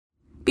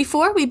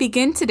Before we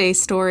begin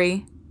today's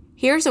story,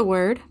 here's a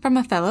word from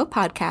a fellow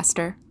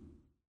podcaster.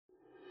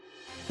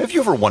 Have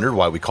you ever wondered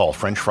why we call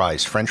French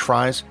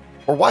fries,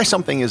 or why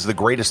something is the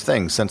greatest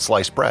thing since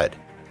sliced bread?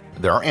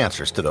 There are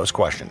answers to those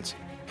questions.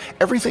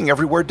 Everything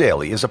Everywhere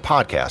Daily is a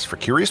podcast for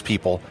curious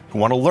people who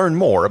want to learn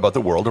more about the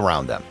world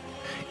around them.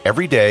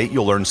 Every day,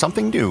 you'll learn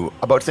something new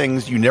about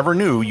things you never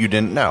knew you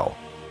didn't know.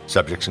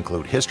 Subjects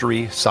include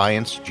history,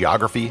 science,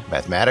 geography,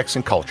 mathematics,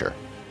 and culture.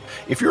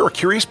 If you're a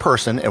curious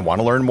person and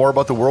want to learn more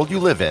about the world you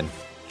live in,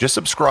 just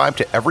subscribe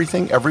to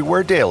Everything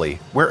Everywhere Daily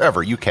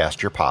wherever you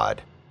cast your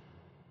pod.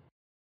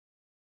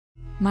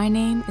 My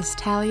name is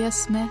Talia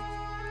Smith,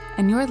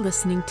 and you're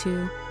listening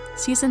to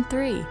Season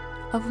 3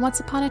 of Once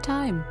Upon a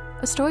Time,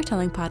 a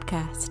storytelling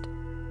podcast.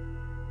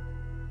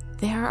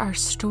 There are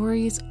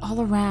stories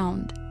all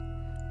around.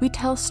 We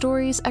tell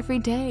stories every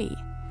day.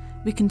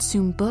 We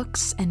consume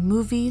books and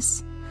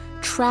movies,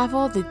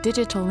 travel the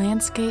digital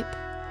landscape,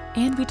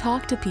 and we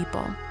talk to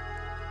people.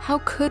 How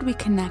could we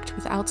connect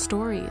without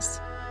stories?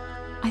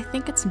 I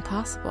think it's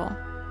impossible.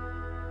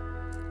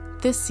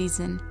 This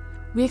season,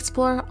 we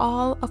explore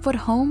all of what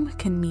home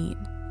can mean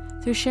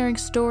through sharing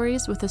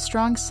stories with a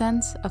strong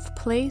sense of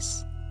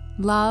place,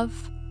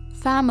 love,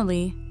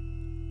 family,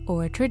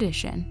 or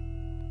tradition.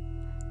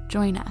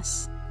 Join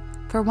us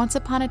for Once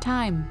Upon a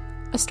Time,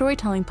 a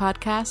storytelling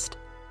podcast,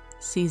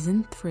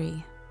 Season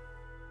 3.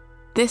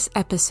 This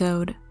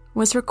episode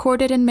was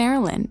recorded in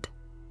Maryland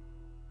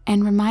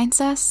and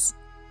reminds us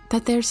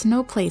that there's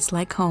no place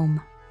like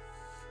home.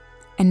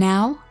 And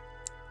now,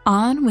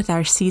 on with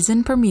our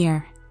season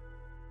premiere.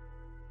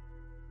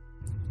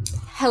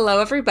 Hello,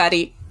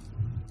 everybody,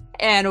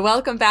 and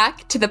welcome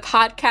back to the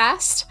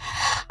podcast.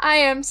 I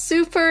am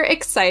super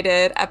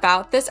excited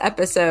about this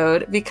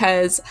episode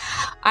because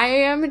I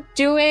am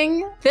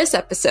doing this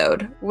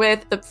episode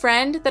with the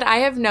friend that I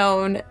have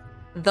known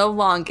the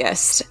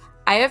longest.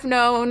 I have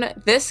known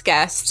this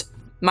guest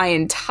my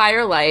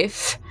entire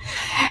life,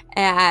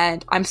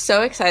 and I'm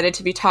so excited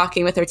to be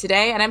talking with her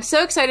today, and I'm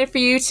so excited for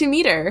you to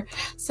meet her.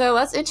 So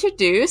let's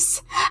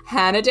introduce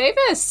Hannah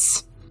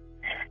Davis.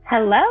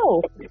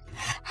 Hello.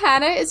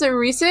 Hannah is a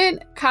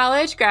recent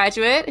college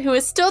graduate who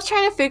is still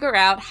trying to figure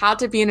out how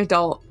to be an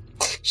adult.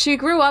 She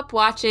grew up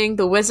watching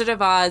The Wizard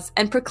of Oz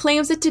and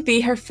proclaims it to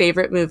be her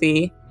favorite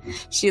movie.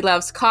 She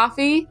loves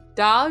coffee,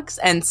 dogs,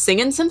 and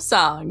singing some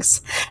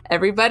songs.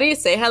 Everybody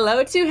say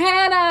hello to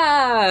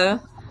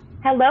Hannah.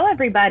 Hello,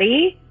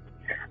 everybody.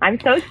 I'm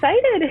so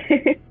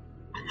excited.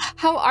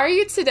 How are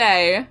you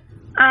today?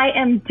 I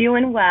am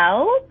doing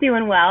well.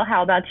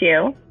 How about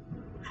you?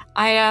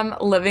 I am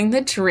living the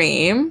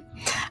dream.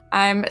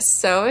 I'm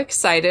so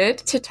excited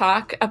to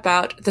talk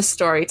about the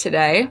story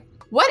today.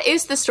 What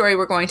is the story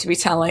we're going to be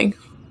telling?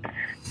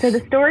 So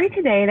the story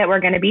today that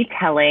we're going to be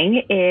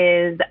telling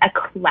is a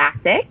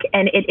classic,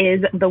 and it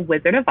is The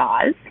Wizard of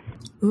Oz.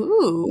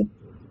 Ooh.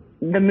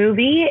 The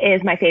movie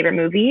is my favorite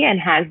movie and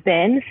has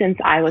been since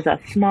I was a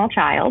small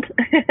child.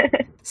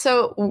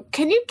 So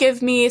can you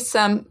give me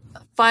some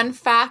fun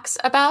facts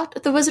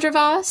about The Wizard of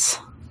Oz?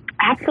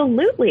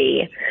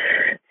 Absolutely.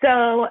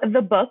 So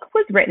the book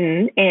was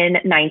written in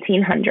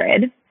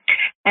 1900.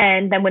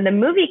 And then when the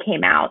movie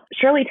came out,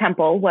 Shirley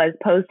Temple was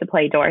posed to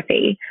play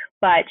Dorothy,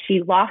 but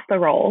she lost the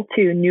role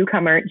to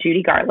newcomer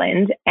Judy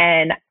Garland.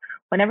 And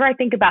whenever I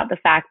think about the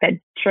fact that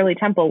Shirley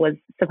Temple was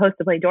supposed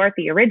to play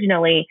Dorothy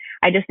originally,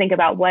 I just think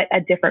about what a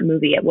different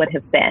movie it would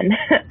have been.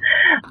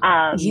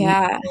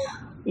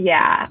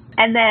 Yeah.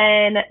 And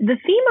then the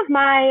theme of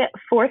my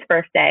fourth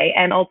birthday,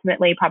 and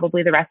ultimately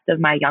probably the rest of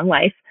my young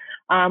life,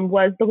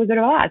 was The Wizard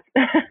of Oz.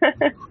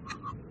 And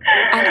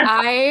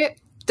I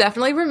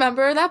definitely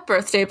remember that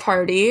birthday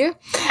party.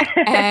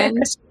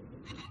 And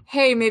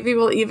hey, maybe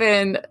we'll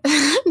even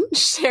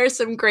share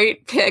some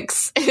great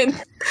pics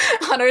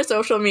on our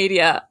social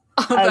media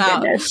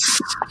about.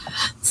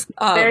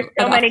 There's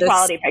so many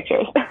quality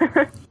pictures.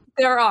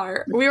 There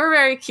are. We were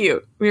very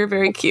cute. We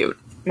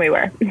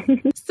were.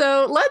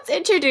 So let's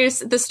introduce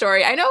the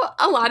story. I know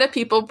a lot of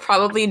people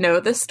probably know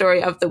the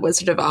story of The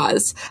Wizard of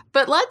Oz,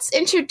 but let's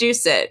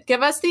introduce it.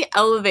 Give us the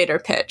elevator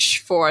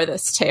pitch for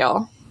this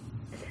tale.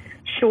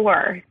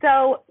 Sure.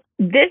 So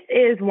this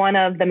is one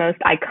of the most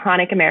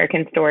iconic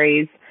American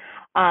stories.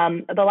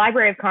 The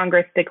Library of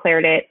Congress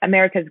declared it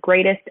America's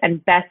greatest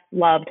and best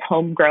loved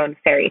homegrown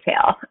fairy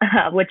tale,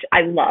 which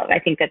I love. I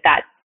think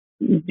that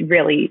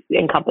really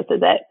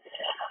encompasses it.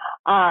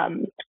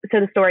 So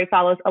the story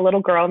follows a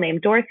little girl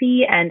named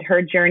Dorothy and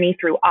her journey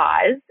through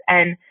Oz.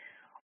 And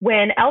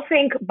when L.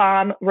 Frank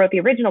Baum wrote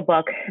the original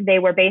book, they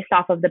were based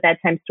off of the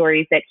bedtime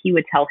stories that he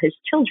would tell his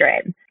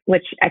children,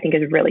 which I think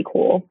is really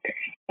cool.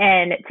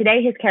 And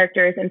today his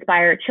characters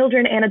inspire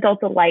children and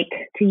adults alike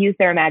to use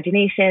their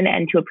imagination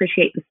and to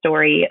appreciate the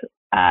story,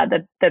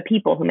 the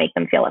people who make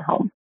them feel at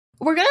home.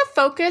 We're going to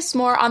focus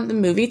more on the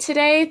movie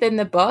today than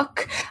the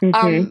book.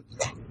 Mm-hmm.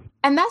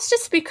 And that's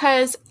just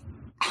because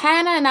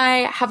Hannah and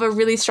I have a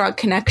really strong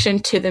connection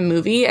to the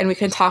movie, and we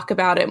can talk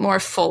about it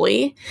more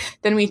fully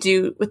than we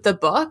do with the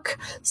book.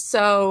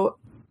 So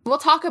we'll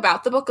talk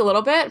about the book a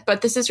little bit,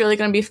 but this is really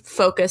going to be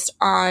focused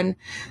on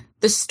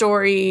the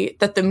story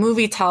that the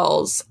movie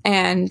tells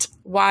and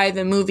why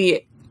the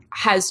movie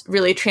has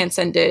really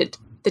transcended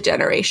the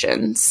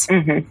generations.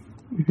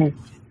 Mm-hmm. Mm-hmm.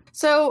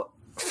 So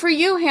for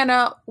you,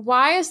 Hannah,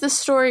 why is this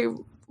story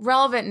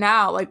relevant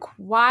now? Like,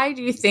 why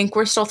do you think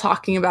we're still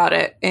talking about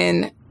it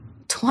in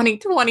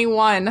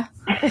 2021?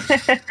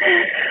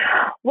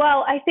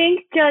 Well, I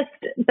think just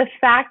the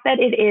fact that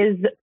it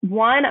is,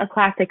 one, a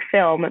classic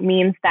film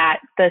means that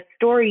the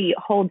story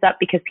holds up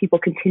because people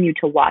continue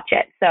to watch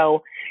it.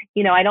 So,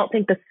 I don't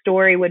think the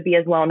story would be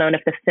as well known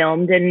if the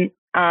film didn't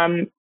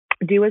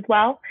do as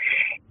well.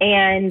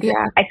 And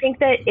I think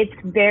that it's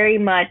very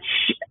much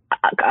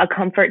a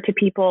comfort to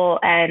people.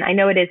 And I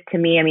know it is to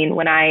me. I mean,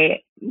 when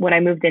I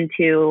moved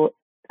into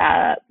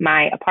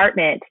my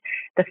apartment,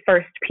 the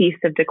first piece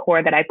of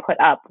decor that I put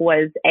up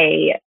was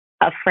a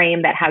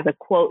frame that has a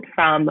quote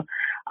from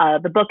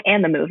the book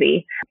and the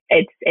movie.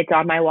 It's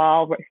on my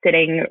wall,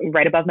 sitting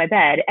right above my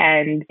bed.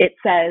 And it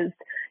says,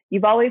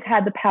 "You've always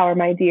had the power,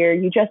 my dear.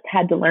 You just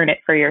had to learn it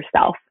for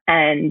yourself."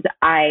 And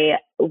I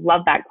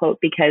love that quote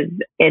because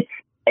it's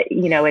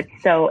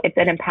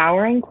an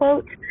empowering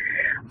quote.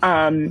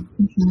 And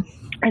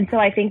so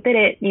I think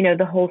that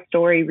the whole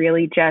story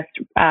really just,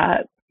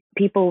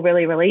 people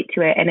really relate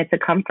to it, and it's a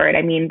comfort.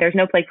 I mean, there's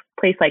no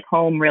place like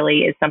home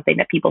really is something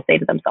that people say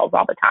to themselves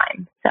all the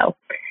time. So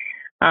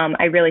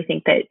I really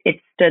think that it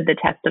stood the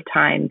test of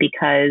time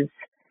because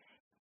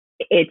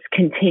it's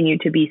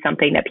continued to be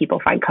something that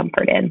people find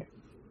comfort in.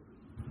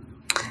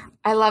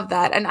 I love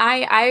that. And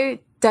I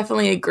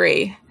definitely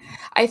agree.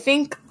 I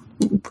think,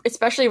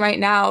 especially right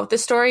now, the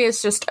story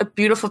is just a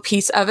beautiful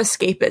piece of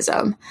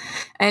escapism.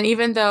 And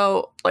even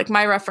though, like,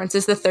 my reference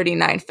is the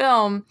 39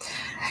 film,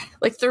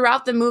 like,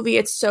 throughout the movie,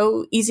 it's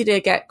so easy to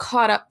get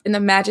caught up in the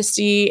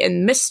majesty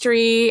and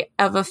mystery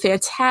of a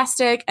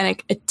fantastic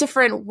and a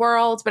different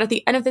world. But at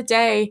the end of the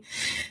day,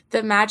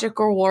 the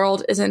magical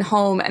world isn't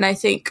home. And I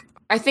think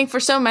for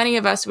so many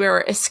of us,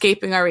 we're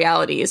escaping our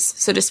realities,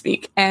 so to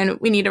speak. And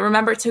we need to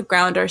remember to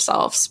ground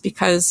ourselves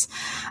because,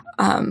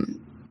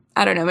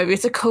 I don't know, maybe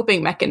it's a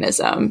coping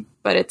mechanism,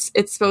 but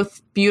it's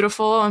both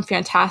beautiful and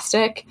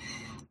fantastic.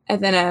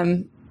 And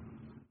then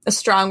a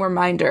strong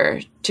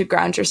reminder to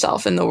ground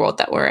yourself in the world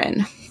that we're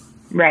in.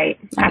 Right.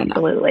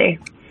 Absolutely.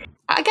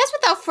 I guess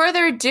without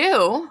further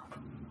ado,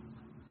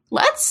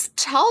 let's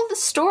tell the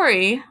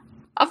story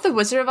of The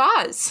Wizard of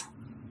Oz.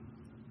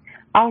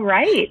 All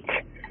right.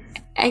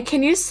 And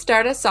can you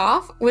start us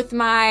off with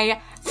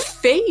my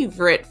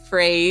favorite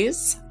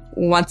phrase,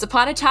 "Once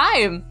upon a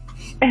time"?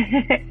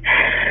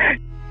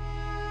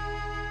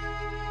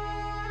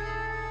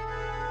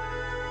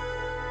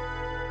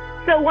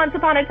 So once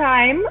upon a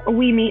time,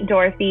 we meet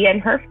Dorothy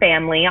and her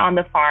family on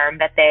the farm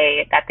that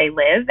they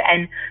live.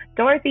 And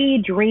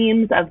Dorothy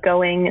dreams of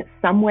going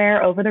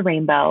somewhere over the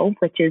rainbow,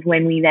 which is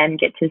when we then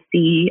get to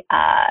see,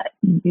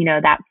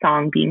 that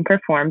song being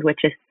performed, which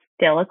is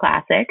still a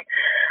classic.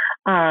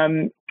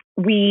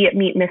 We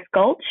meet Miss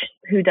Gulch,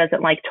 who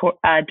doesn't like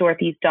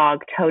Dorothy's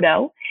dog,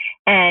 Toto,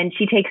 and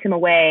she takes him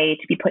away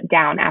to be put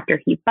down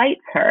after he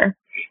bites her.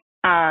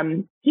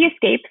 He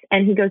escapes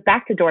and he goes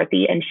back to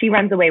Dorothy, and she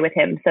runs away with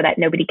him so that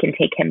nobody can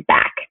take him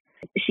back.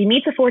 She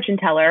meets a fortune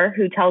teller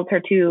who tells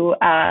her to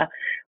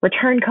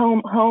return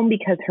home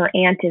because her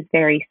aunt is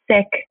very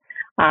sick,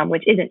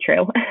 which isn't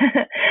true.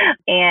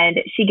 And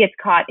she gets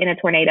caught in a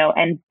tornado,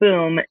 and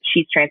boom,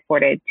 she's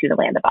transported to the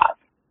land of Oz.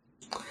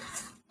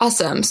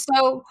 Awesome.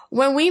 So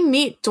when we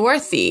meet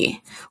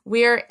Dorothy,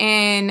 we're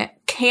in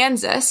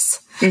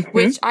Kansas,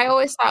 which I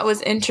always thought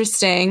was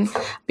interesting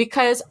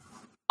because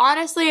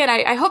honestly, and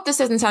I hope this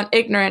doesn't sound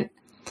ignorant,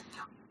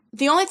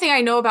 the only thing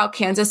I know about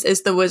Kansas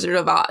is The Wizard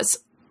of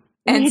Oz.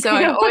 And so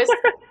I always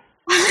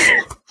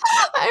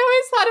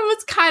thought it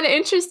was kind of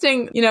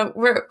interesting.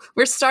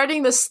 We're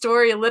starting the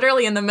story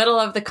literally in the middle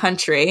of the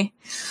country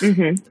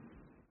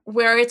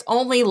where it's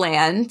only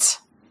land.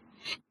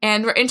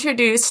 And we're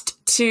introduced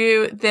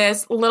to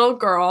this little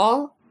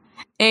girl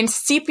in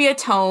sepia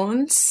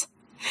tones.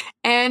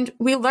 And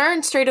we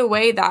learn straight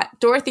away that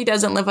Dorothy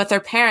doesn't live with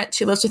her parents.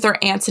 She lives with her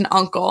aunts and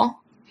uncle.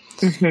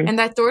 And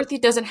that Dorothy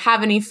doesn't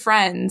have any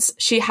friends.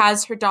 She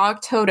has her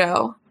dog,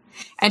 Toto.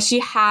 And she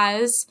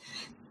has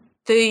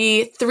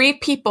the 3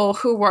 people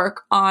who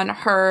work on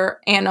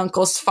her aunt and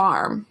uncle's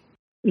farm.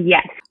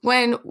 Yes.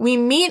 When we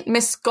meet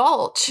Miss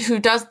Gulch,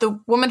 the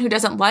woman who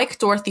doesn't like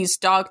Dorothy's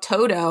dog,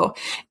 Toto,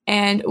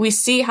 and we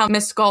see how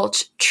Miss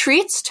Gulch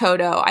treats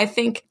Toto, I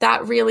think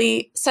that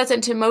really sets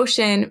into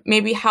motion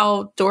maybe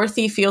how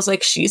Dorothy feels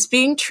like she's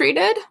being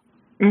treated.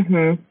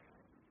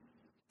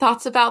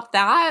 Thoughts about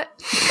that?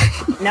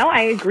 No,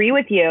 I agree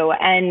with you.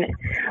 And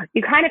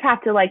you kind of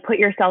have to put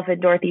yourself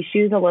in Dorothy's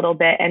shoes a little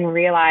bit and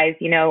realize,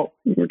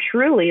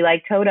 truly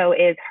Toto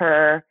is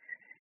her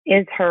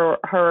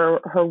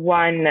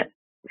one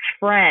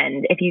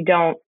friend, if you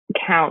don't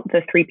count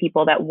the 3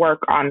 people that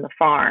work on the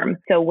farm.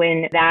 So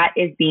when that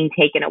is being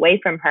taken away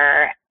from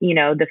her,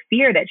 the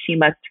fear that she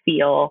must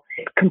feel,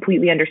 it's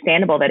completely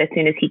understandable that as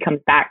soon as he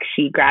comes back,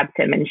 she grabs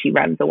him and she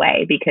runs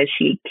away because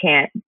she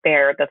can't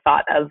bear the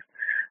thought of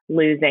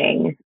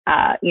losing,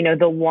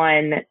 the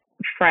one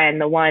friend,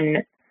 the one,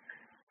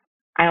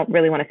 I don't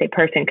really want to say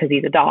person because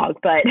he's a dog,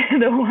 but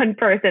the one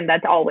person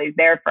that's always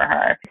there for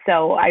her.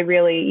 So I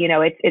really,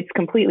 it's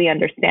completely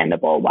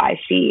understandable why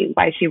she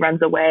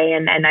runs away.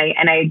 And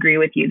I agree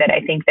with you that I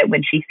think that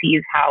when she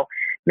sees how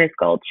Miss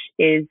Gulch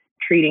is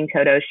treating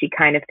Toto, she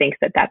kind of thinks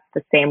that that's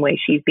the same way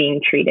she's being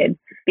treated,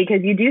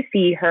 because you do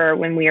see her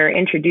when we are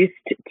introduced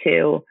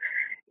to,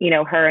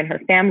 her and her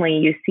family,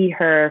 you see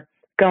her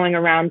going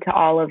around to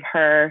all of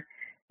her,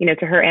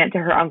 to her aunt, to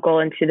her uncle,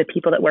 and to the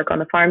people that work on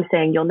the farm,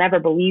 saying, "You'll never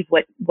believe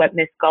what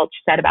Miss Gulch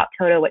said about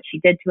Toto, what she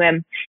did to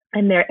him."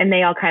 And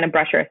they all kind of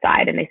brush her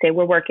aside and they say,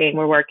 we're working.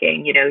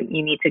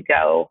 You need to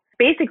go.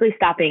 Basically,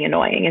 stop being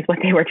annoying is what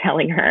they were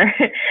telling her.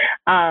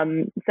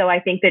 So I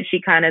think that she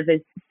kind of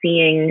is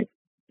seeing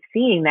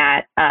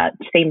that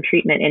same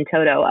treatment in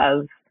Toto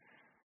of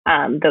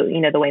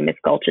the way Miss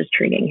Gulch is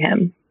treating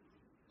him.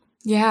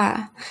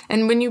 Yeah.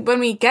 And when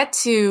we get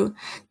to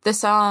the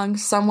song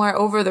Somewhere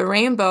Over the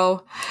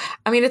Rainbow,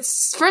 I mean,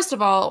 it's, first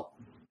of all,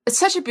 it's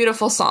such a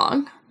beautiful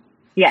song.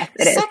 Yes,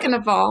 it is. Second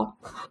of all,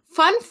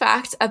 fun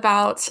fact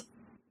about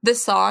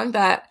this song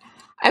that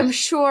I'm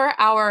sure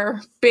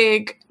our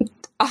big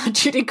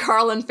Judy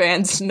Garland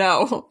fans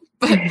know,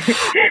 but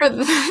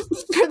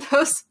for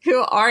those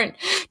who aren't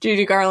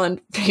Judy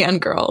Garland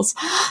fangirls,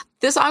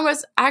 this song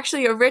was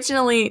actually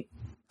originally,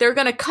 they were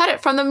going to cut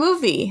it from the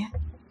movie.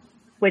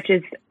 Which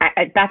is,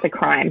 that's a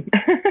crime.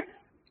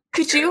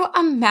 Could you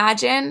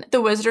imagine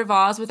The Wizard of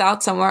Oz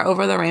without Somewhere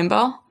Over the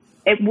Rainbow?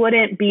 It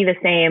wouldn't be the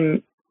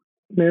same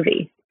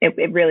movie.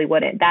 It really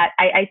wouldn't. That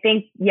I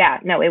think,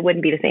 it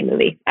wouldn't be the same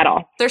movie at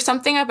all. There's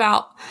something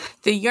about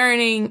the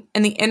yearning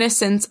and the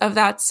innocence of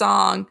that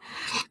song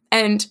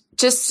and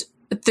just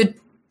the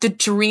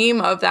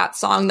dream of that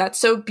song that's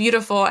so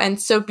beautiful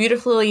and so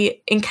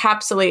beautifully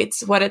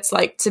encapsulates what it's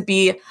like to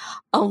be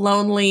a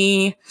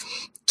lonely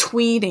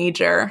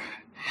teenager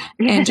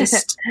and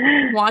just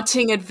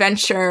wanting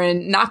adventure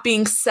and not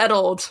being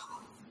settled.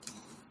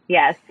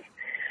 Yes.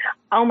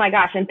 Oh my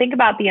gosh. And think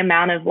about the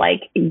amount of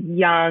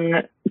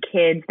young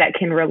kids that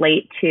can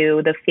relate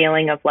to the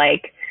feeling of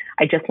I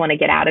just want to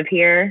get out of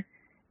here.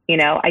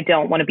 I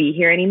don't want to be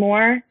here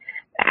anymore.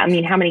 I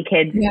mean, how many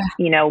kids,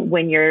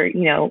 when you're,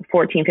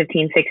 14,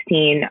 15,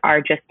 16 are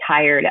just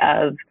tired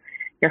of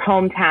your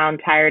hometown,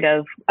 tired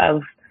of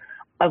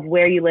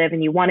where you live,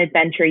 and you want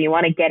adventure, you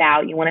want to get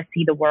out, you want to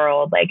see the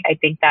world. I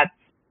think that's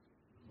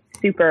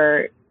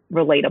super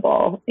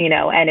relatable,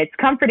 and it's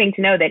comforting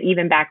to know that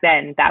even back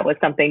then that was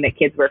something that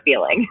kids were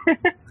feeling.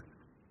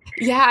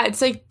 Yeah,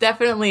 it's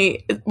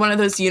definitely one of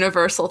those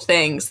universal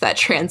things that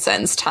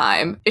transcends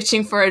time,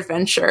 itching for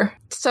adventure.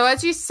 So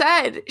as you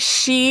said,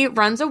 she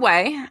runs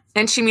away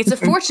and she meets a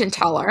fortune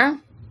teller.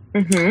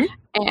 Mm-hmm.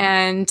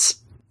 And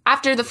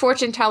after the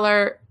fortune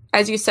teller,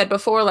 as you said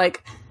before,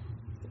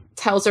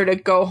 tells her to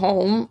go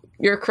home,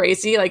 you're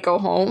crazy, go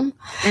home.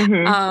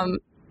 Mm-hmm.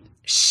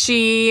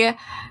 She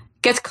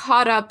gets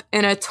caught up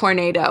in a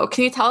tornado.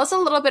 Can you tell us a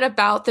little bit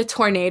about the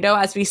tornado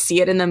as we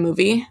see it in the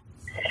movie?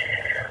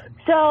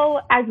 So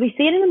as we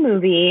see it in the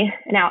movie,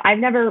 now I've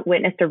never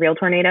witnessed a real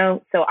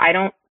tornado, so I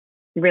don't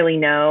really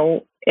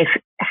know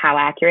how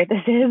accurate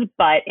this is,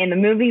 but in the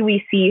movie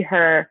we see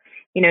her,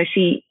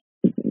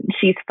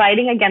 she's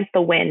fighting against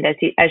the wind as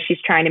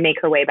she's trying to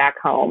make her way back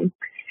home.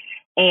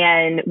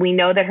 And we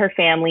know that her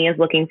family is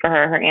looking for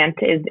her. Her aunt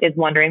is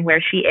wondering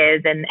where she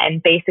is.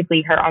 And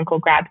basically her uncle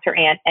grabs her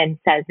aunt and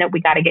says, no, we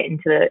got to get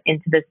into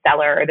the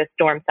cellar or the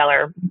storm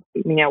cellar,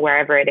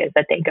 wherever it is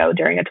that they go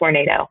during a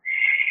tornado.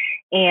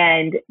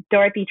 And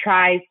Dorothy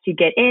tries to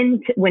get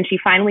in. When she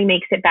finally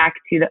makes it back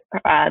to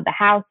the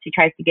house, she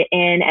tries to get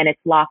in and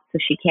it's locked, so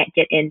she can't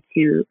get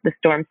into the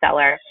storm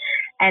cellar.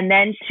 And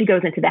then she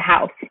goes into the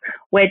house,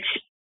 which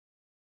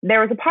there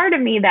was a part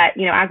of me that,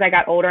 as I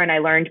got older and I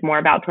learned more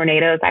about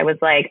tornadoes, I was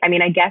like, I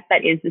guess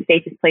that is the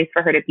safest place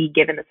for her to be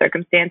given the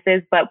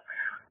circumstances. But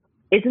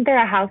isn't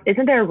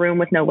there a room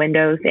with no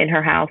windows in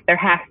her house? There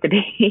has to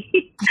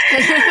be.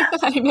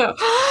 I know.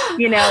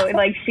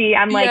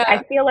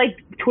 I feel like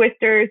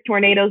twisters,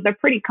 tornadoes, they're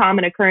pretty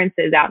common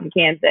occurrences out in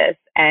Kansas.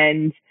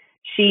 And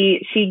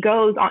she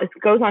goes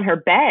on her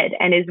bed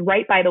and is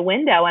right by the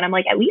window. And I'm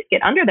like, at least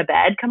get under the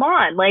bed. Come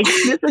on.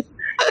 This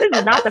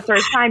is not the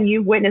first time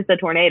you've witnessed a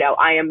tornado.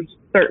 I am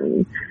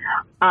certain.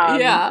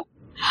 Yeah.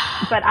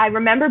 But I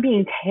remember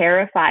being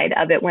terrified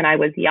of it when I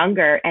was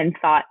younger and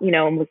thought,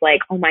 and was like,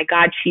 oh my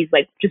God, she's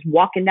just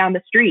walking down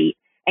the street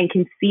and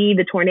can see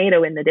the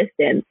tornado in the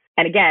distance.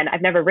 And again,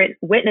 I've never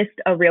witnessed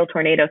a real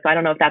tornado, so I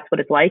don't know if that's what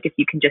it's like, if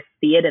you can just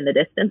see it in the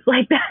distance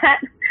like that.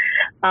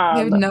 I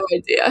have no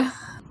idea.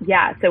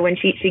 Yeah. So when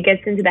she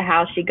gets into the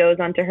house, she goes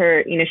onto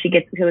her,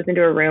 goes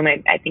into her room.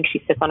 I think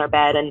she sits on her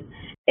bed, and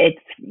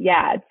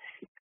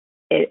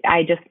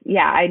I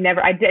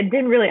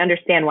didn't really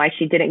understand why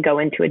she didn't go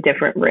into a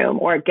different room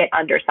or get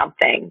under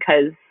something,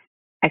 because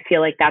I feel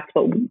like that's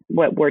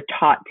what we're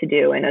taught to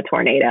do in a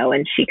tornado.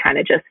 And she kind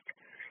of just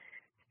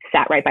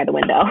sat right by the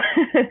window.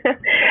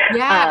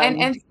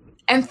 Yeah.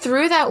 And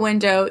through that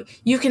window,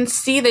 you can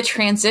see the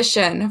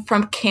transition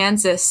from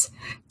Kansas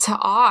to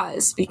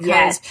Oz,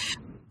 because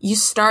you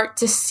start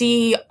to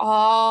see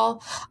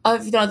all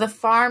of, you know, the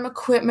farm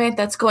equipment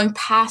that's going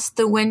past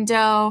the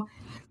window.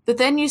 But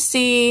then you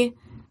see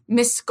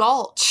Miss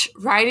Gulch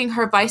riding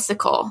her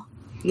bicycle.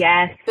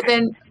 Yes. But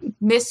then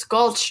Miss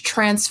Gulch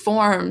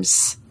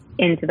transforms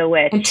into the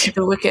witch. Into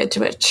the Wicked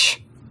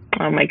Witch.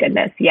 Oh my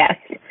goodness. Yes.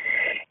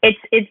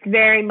 It's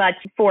very much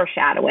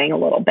foreshadowing a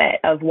little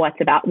bit of what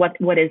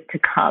is to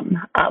come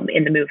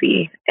in the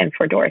movie and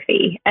for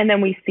Dorothy. And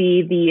then we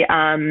see the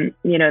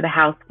the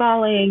house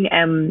falling,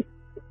 and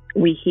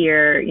we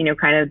hear, you know,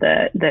 kind of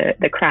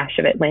the crash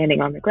of it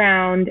landing on the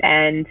ground,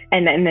 and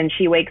then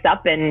she wakes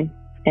up and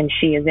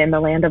she is in the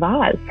land of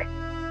Oz.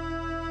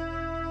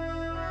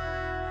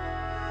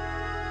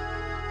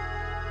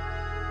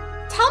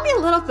 Tell me a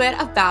little bit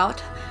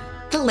about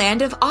the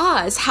land of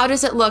Oz. How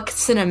does it look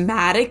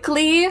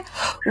cinematically?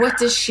 What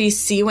does she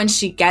see when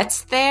she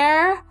gets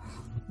there?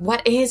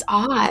 What is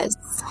Oz?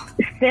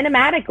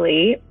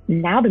 Cinematically,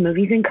 now the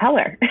movie's in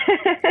color.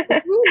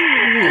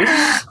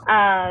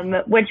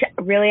 Which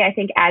really, I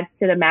think, adds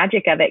to the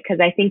magic of it, because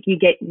I think you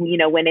get, you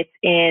know, when it's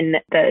in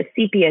the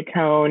sepia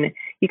tone,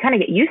 you kind of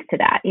get used to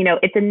that. You know,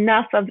 it's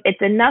enough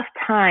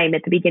time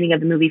at the beginning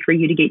of the movie for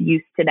you to get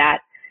used to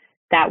that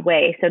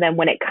way. So then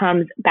when it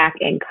comes back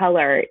in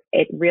color,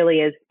 it really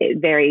is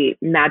very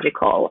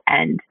magical.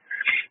 And,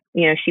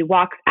 you know, she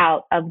walks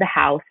out of the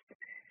house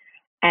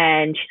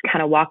and she's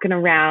kind of walking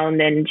around,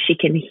 and she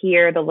can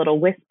hear the little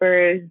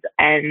whispers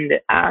and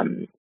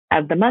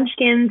of the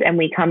Munchkins. And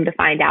we come to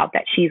find out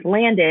that she's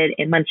landed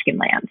in Munchkin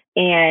Land.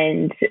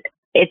 And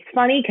it's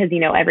funny because, you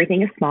know,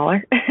 everything is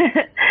smaller,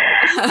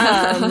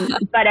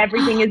 but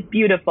everything is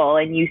beautiful.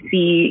 And you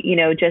see, you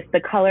know, just the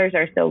colors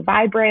are so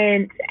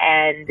vibrant,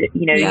 and,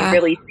 you know, you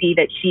really see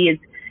that she is,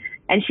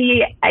 and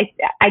I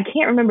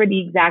can't remember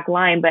the exact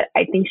line, but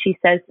I think she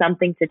says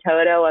something to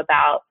Toto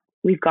about,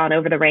 we've gone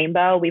over the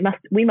rainbow. We must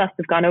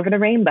have gone over the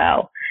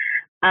rainbow.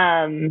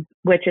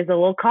 Which is a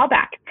little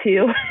callback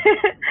to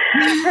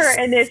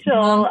her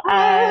initial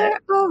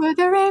over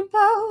the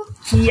rainbow.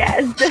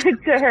 Yes,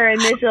 to her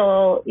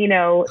initial, you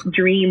know,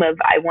 dream of,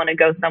 I want to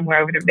go somewhere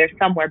over there. There's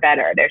somewhere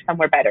better. There's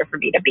somewhere better for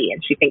me to be,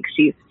 and she thinks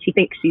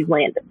she's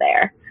landed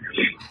there.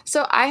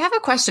 So I have a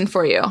question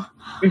for you.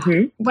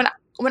 Mm-hmm.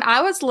 When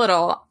I was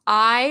little,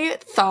 I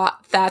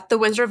thought that The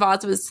Wizard of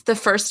Oz was the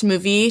first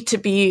movie to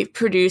be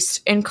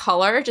produced in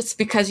color, just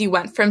because you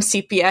went from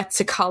sepia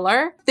to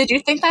color. Did you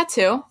think that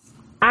too?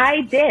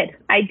 I did.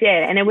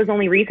 And it was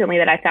only recently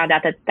that I found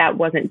out that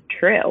wasn't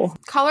true.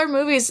 Color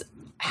movies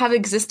have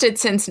existed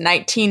since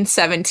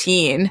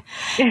 1917.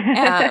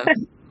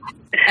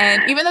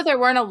 And even though there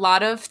weren't a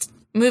lot of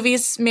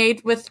movies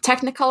made with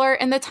Technicolor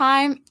in the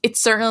time, it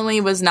certainly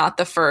was not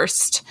the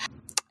first.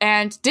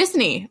 And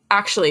Disney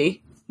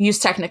actually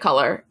used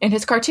Technicolor in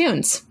his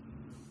cartoons.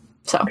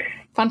 So,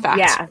 fun fact.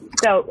 Yeah.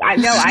 So I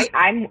know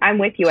I'm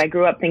with you. I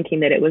grew up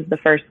thinking that it was the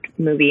first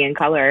movie in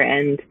color,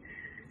 and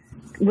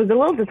was a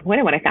little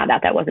disappointed when I found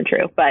out that wasn't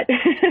true. But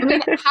I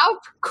mean, how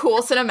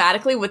cool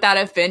cinematically would that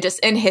have been just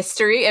in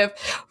history if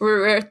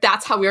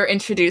that's how we were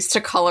introduced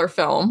to color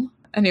film?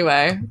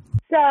 Anyway.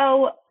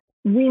 So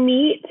we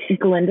meet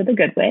Glinda the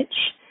Good Witch.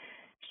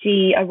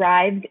 She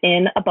arrived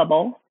in a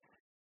bubble,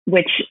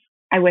 which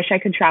I wish I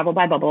could travel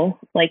by bubble.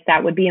 Like,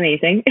 that would be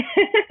amazing.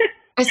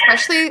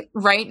 Especially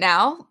right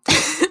now.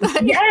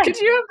 Yes. Could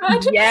you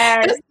imagine?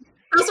 Yes.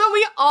 That's what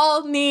we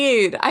all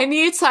need. I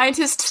need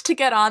scientists to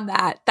get on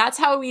that. That's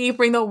how we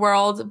bring the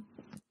world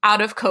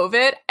out of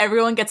COVID.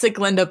 Everyone gets a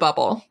Glinda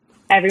bubble.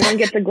 Everyone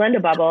gets a Glinda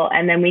bubble,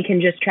 and then we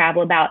can just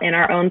travel about in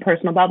our own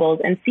personal bubbles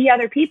and see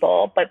other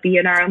people, but be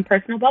in our own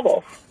personal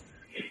bubbles.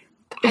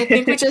 I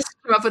think we just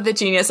came up with a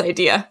genius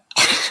idea.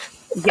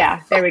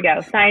 Yeah, there we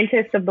go.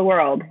 Scientists of the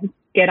world,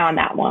 get on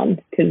that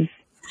one, because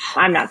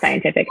I'm not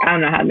scientific. I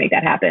don't know how to make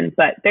that happen,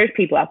 but there's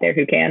people out there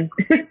who can.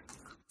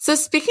 So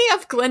speaking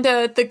of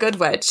Glinda the Good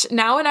Witch,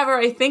 now whenever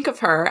I think of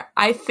her,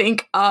 I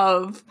think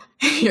of,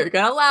 you're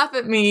going to laugh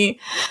at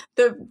me,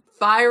 the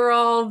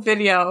viral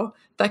video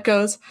that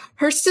goes,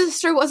 her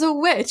sister was a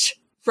witch,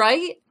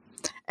 right?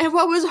 And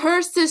what was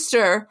her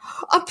sister?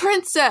 A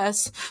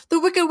princess, the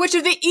Wicked Witch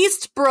of the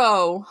East,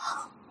 bro.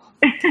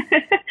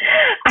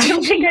 I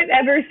don't think I've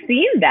ever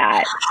seen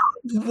that.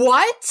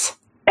 What?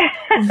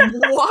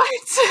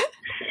 What?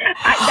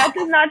 That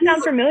does not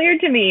sound familiar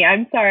to me.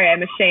 I'm sorry.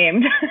 I'm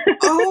ashamed.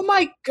 Oh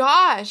my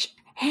gosh.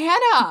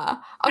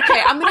 Hannah.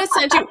 Okay, I'm going to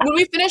send you, when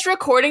we finish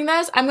recording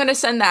this, I'm going to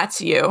send that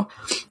to you.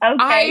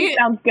 Okay,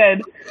 sounds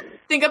good.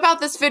 Think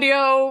about this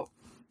video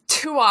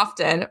too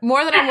often,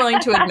 more than I'm willing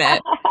to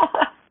admit.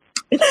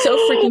 It's so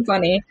freaking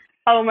funny.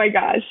 Oh my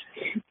gosh.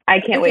 I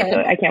can't wait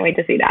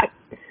to see that.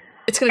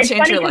 It's going to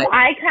change your life.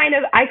 I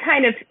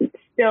kind of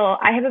still,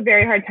 I have a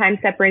very hard time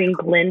separating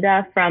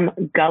Glinda from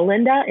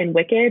Galinda in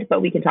Wicked,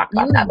 but we can talk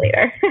about that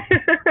later.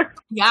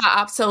 Yeah,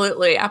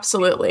 absolutely.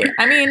 Absolutely.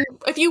 I mean,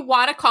 if you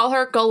want to call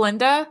her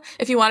Galinda,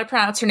 if you want to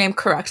pronounce her name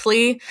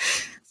correctly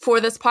for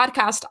this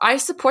podcast, I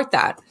support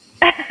that.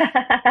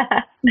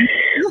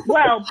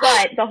 Well,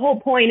 but the whole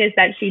point is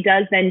that she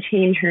does then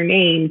change her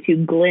name to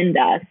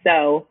Glinda.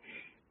 So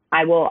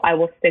I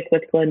will stick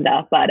with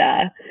Glinda, but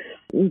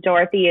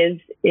Dorothy is,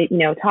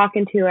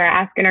 talking to her,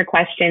 asking her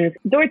questions.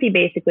 Dorothy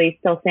basically is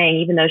still saying,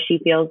 even though she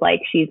feels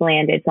like she's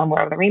landed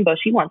somewhere over the rainbow,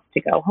 she wants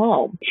to go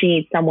home. She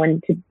needs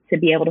someone to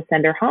be able to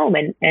send her home.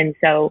 And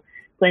so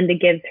Glinda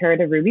gives her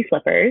the ruby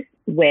slippers,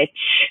 which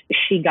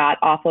she got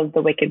off of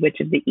the Wicked Witch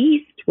of the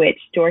East, which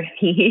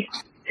Dorothy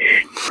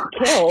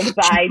killed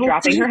by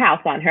dropping her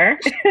house on her.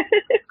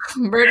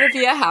 Murder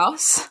via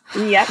house.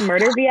 Yep,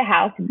 murder via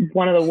house.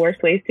 One of the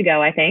worst ways to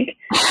go, I think.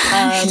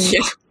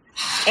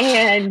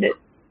 And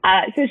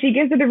so she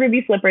gives her the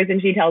ruby slippers,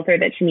 and she tells her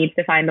that she needs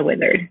to find the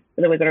Wizard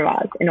of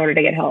Oz, in order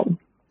to get home.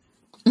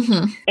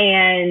 Mm-hmm.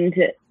 And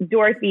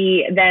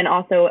Dorothy, then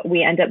also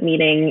we end up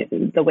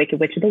meeting the Wicked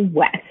Witch of the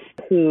West,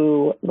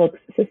 who looks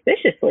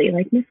suspiciously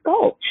like Miss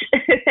Gulch.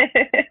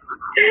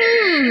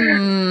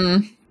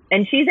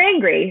 And she's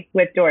angry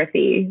with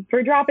Dorothy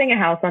for dropping a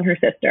house on her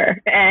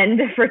sister and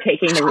for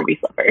taking the ruby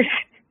slippers.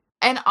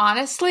 And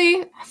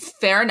honestly,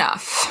 fair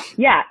enough.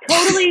 Yeah,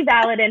 totally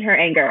valid in her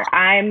anger.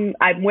 I'm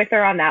with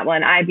her on that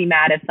one. I'd be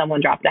mad if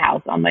someone dropped a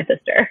house on my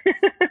sister.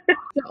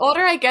 The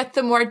older I get,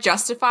 the more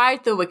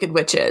justified the Wicked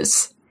Witch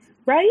is.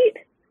 Right?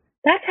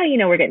 That's how you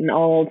know we're getting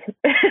old.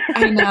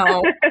 I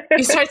know.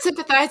 You start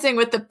sympathizing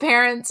with the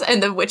parents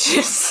and the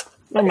witches.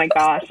 Oh my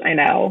gosh, I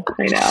know.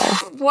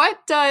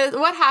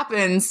 What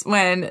happens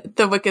when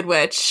the Wicked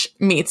Witch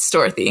meets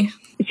Dorothy?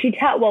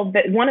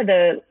 One of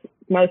the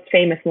most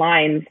famous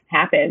lines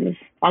happens.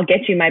 I'll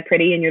get you, my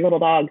pretty, and your little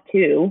dog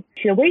too.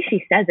 The way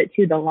she says it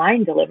too, the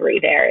line delivery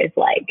there is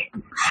like,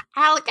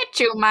 I'll get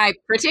you, my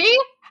pretty,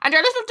 and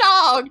your little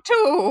dog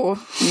too.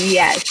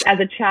 Yes, as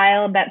a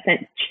child, that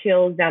sent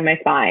chills down my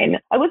spine.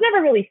 I was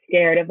never really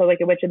scared of the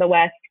Wicked Witch of the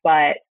West,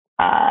 but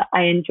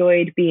I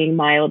enjoyed being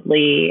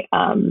mildly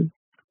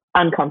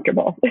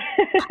uncomfortable.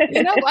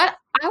 You know what?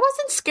 I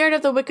wasn't scared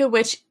of the Wicked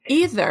Witch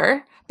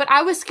either, but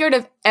I was scared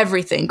of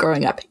everything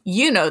growing up.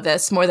 You know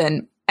this more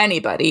than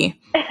anybody.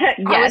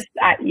 Yes.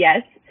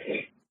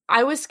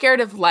 I was scared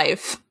of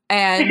life,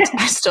 and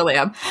I still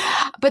am.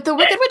 But the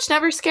Wicked Witch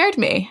never scared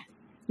me.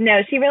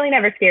 No, she really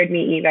never scared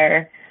me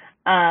either.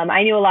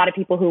 I knew a lot of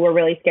people who were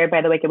really scared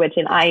by the Wicked Witch,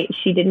 and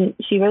she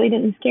really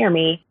didn't scare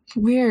me.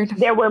 Weird.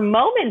 There were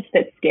moments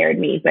that scared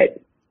me, but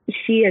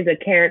she as a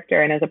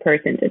character and as a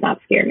person did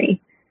not scare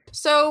me.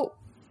 So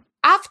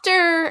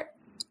after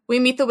we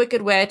meet the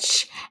Wicked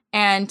Witch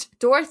and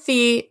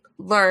Dorothy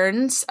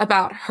learns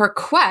about her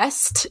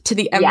quest to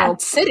the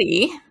Emerald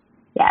City,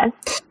 yes,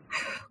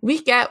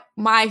 we get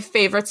my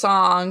favorite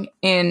song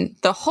in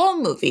the whole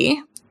movie,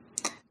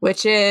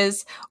 which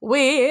is,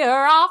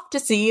 we're off to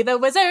see the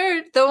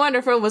wizard, the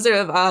wonderful Wizard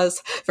of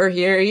Oz. For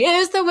here he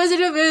is, the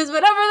Wizard of Oz,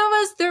 whatever the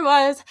whiz there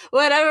was,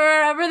 whatever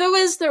ever the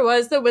whiz there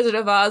was, the Wizard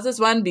of Oz is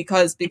one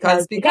because.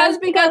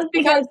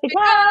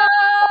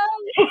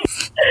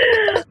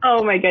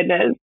 Oh my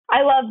goodness.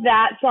 I love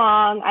that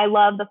song. I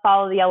love the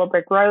Follow the Yellow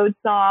Brick Road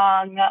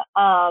song.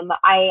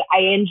 I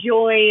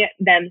enjoy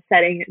them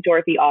setting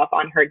Dorothy off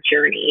on her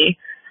journey.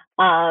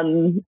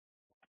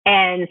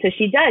 And so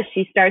she does.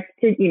 She starts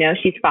to,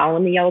 she's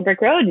following the Yellow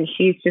Brick Road, and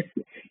she's just,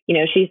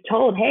 she's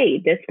told,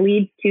 hey, this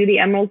leads to the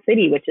Emerald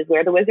City, which is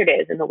where the wizard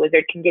is, and the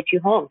wizard can get you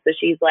home. So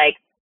she's like,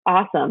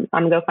 awesome,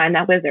 I'm going to go find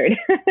that wizard.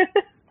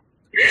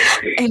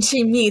 And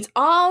she meets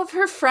all of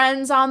her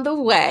friends on the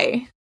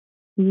way.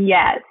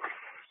 Yes.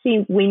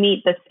 We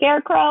meet the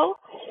Scarecrow,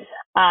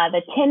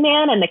 the Tin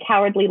Man, and the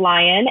Cowardly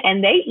Lion,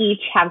 and they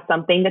each have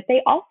something that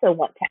they also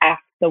want to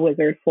ask the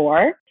wizard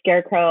for.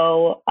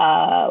 Scarecrow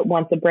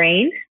wants a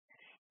brain,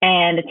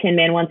 and the Tin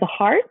Man wants a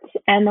heart,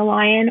 and the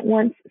Lion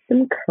wants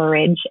some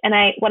courage. And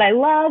what I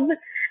love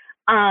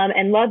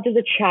and loved as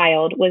a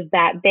child was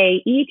that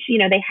they each,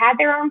 they had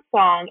their own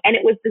song, and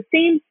it was the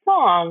same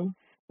song,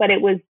 but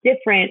it was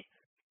different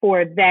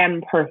for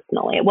them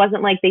personally. It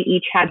wasn't like they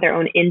each had their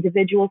own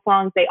individual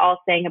songs. They all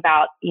sang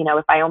about,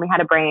 if I only had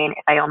a brain,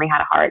 if I only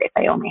had a heart, if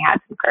I only had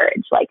some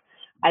courage. Like,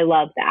 I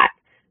love that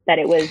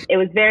it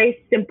was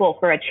very simple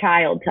for a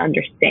child to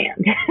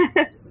understand.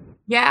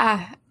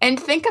 Yeah. And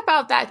think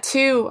about that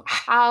too,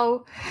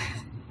 how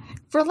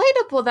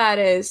relatable that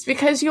is,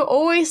 because you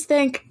always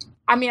think,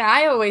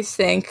 I always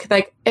think,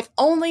 like, if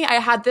only I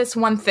had this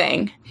one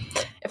thing.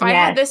 If I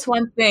had this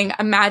one thing,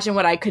 imagine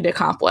what I could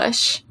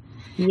accomplish.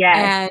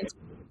 Yes. And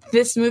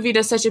this movie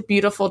does such a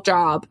beautiful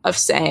job of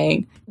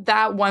saying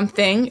that one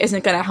thing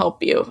isn't going to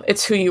help you.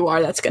 It's who you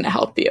are that's going to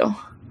help you.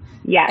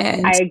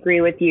 Yes, I agree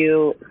with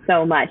you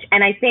so much.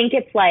 And I think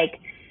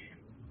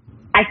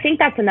I think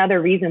that's another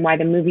reason why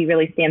the movie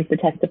really stands the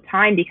test of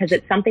time, because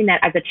it's something that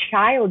as a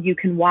child you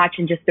can watch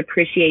and just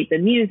appreciate the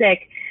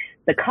music,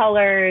 the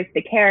colors,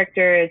 the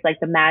characters,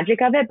 like the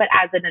magic of it. But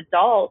as an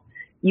adult,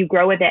 you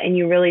grow with it and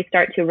you really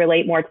start to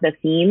relate more to the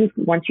themes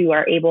once you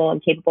are able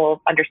and capable of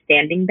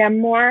understanding them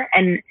more.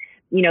 And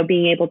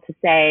being able to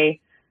say,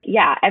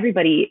 yeah,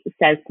 everybody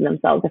says to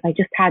themselves, if I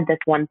just had this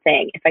one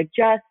thing, if I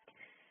just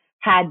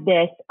had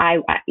this,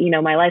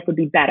 my life would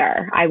be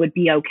better. I would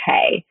be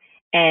okay.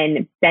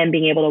 And then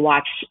being able to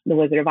watch The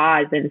Wizard of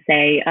Oz and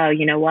say, oh,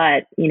 you know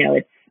what?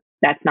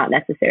 That's not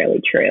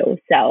necessarily true.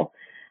 So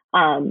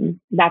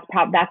That's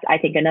I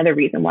think another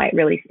reason why it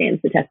really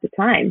stands the test of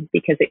time,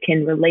 because it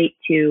can relate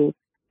to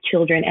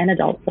children and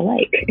adults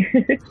alike.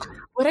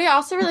 What I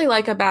also really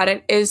like about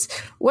it is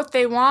what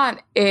they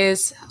want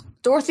is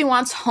Dorothy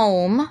wants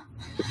home.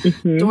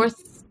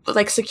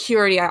 Like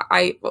security.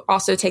 I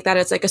also take that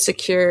as like a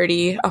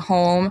security, a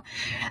home.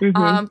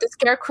 The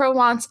Scarecrow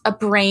wants a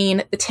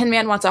brain. The Tin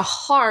Man wants a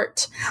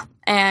heart.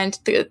 And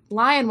the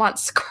Lion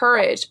wants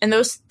courage. And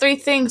those three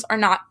things are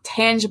not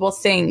tangible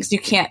things. You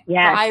can't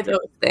buy those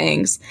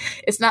things.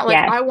 It's not like,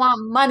 I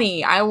want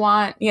money. I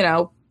want,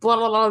 blah, blah,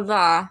 blah,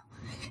 blah.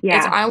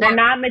 Yeah, they're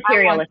not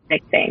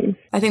materialistic things.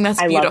 I think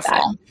that's beautiful.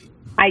 Love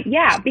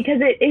that.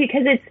 Because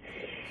it's,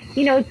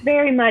 it's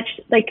very much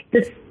like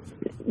this,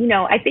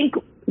 I think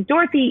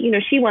Dorothy,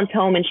 she wants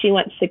home and she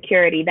wants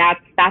security.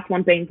 That's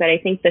one thing. But I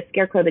think the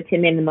Scarecrow, the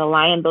Tin Man, and the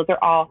Lion, those are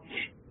all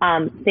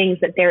things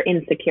that they're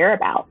insecure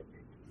about.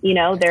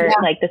 They're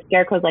like, the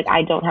Scarecrow's like,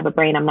 I don't have a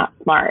brain, I'm not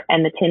smart.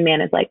 And the Tin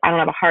Man is like, I don't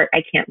have a heart,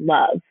 I can't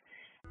love.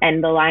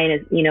 And the Lion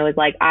is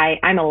like,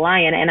 I'm a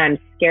lion and I'm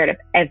scared of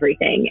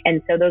everything.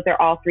 And so those are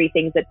all three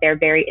things that they're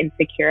very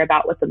insecure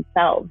about with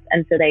themselves.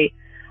 And so they,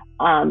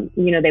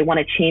 they want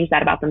to change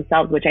that about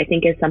themselves, which I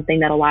think is something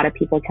that a lot of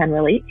people can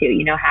relate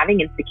to, having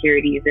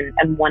insecurities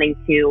and wanting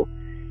to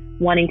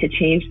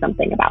change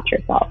something about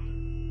yourself.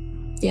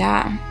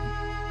 Yeah.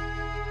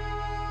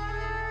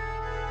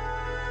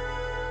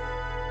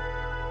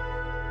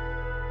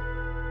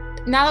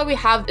 Now that we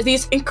have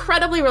these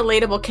incredibly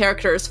relatable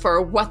characters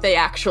for what they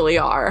actually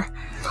are,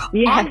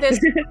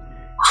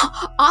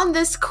 on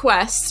this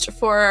quest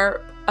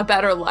for a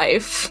better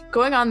life,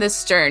 going on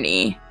this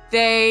journey,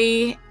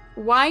 they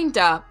wind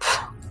up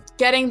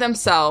getting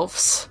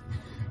themselves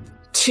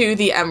to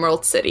the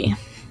Emerald City.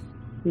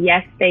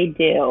 Yes, they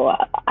do.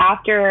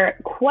 After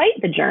quite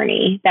the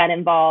journey that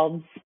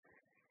involves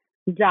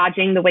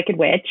dodging the Wicked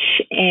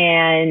Witch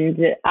and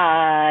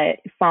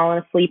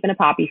falling asleep in a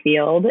poppy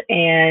field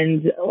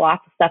and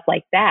lots of stuff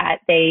like that,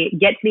 they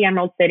get to the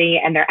Emerald City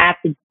and they're at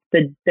the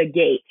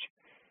gate,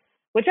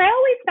 which I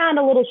always found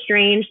a little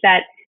strange,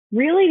 that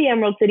really the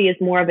Emerald City is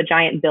more of a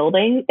giant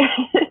building.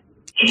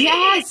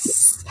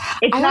 Yes.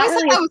 It's not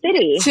really a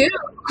city. Too.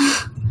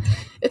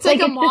 It's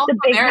like a mall. Just a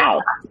big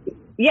house.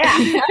 Yeah.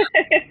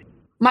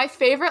 My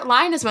favorite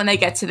line is when they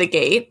get to the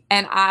gate,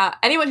 and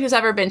anyone who's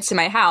ever been to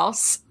my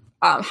house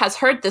has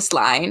heard this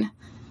line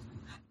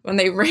when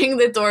they ring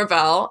the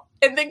doorbell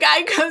and the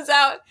guy comes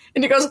out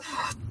and he goes,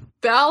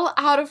 "Bell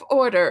out of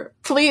order,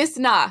 please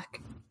knock."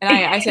 And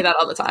I say that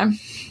all the time.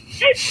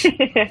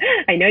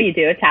 I know you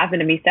do. It's happened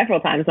to me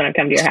several times when I've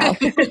come to your house.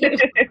 It's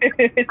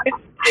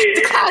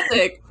a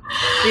classic.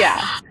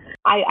 Yeah.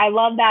 I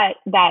love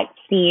that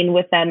scene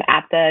with them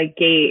at the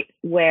gate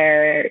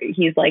where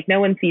he's like, no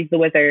one sees the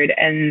wizard.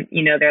 And,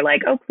 they're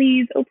like, oh,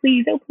 please, oh,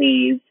 please, oh,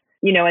 please.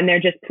 And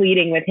they're just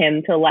pleading with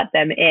him to let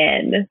them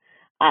in.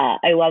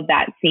 I love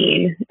that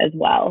scene as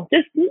well.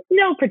 Just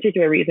no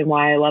particular reason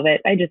why I love it.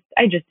 I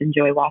just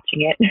enjoy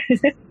watching it.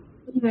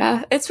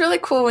 Yeah, it's really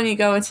cool when you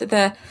go into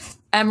the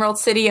Emerald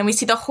City and we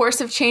see the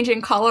horse of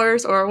changing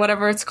colors or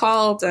whatever it's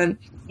called. And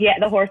yeah,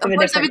 the horse of a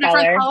different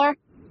color.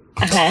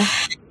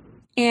 Uh-huh.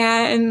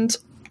 And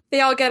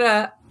they all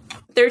get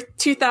their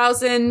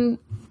 2000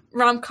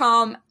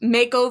 rom-com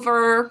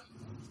makeover,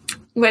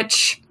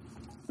 which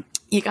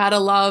you gotta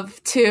love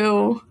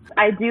too.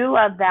 I do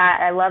love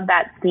that. I love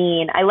that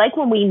scene. I like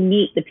when we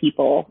meet the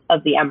people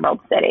of the Emerald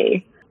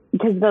City,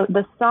 because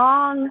the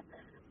song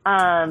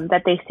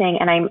that they sing,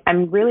 and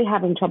I'm really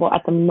having trouble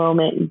at the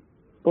moment.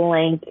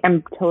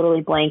 I'm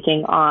totally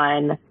blanking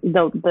on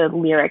the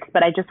lyrics,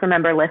 but I just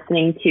remember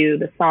listening to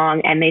the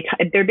song, and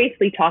they're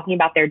basically talking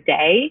about their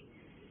day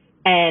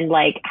and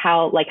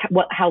how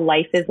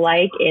life is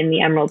like in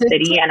the Emerald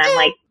City, and I'm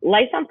like,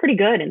 life sounds pretty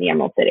good in the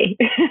Emerald City.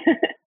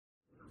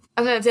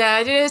 I'm gonna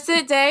just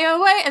a day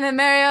away in the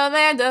merry old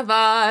land of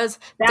Oz.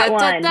 That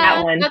one.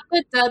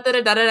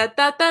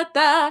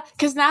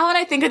 Because now when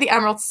I think of the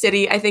Emerald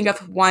City, I think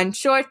of one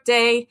short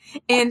day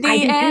in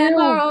the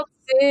Emerald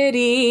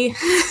City.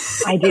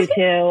 I do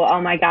too. Oh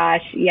my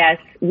gosh, yes.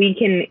 We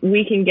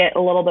can get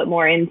a little bit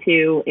more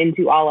into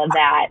all of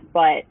that,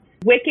 but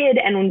Wicked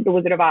and The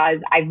Wizard of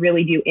Oz, I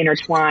really do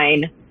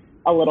intertwine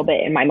a little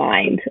bit in my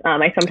mind.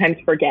 I sometimes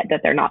forget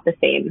that they're not the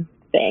same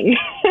thing.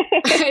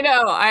 I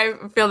know. I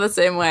feel the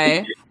same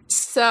way.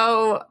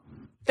 So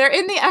they're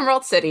in the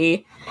Emerald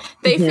City.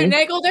 They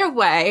finagle their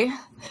way.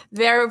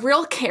 They're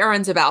real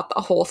Karens about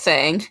the whole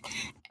thing.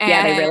 And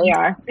yeah, they really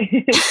are.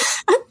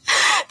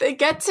 They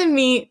get to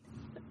meet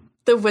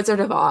the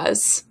Wizard of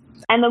Oz.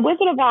 And the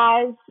Wizard of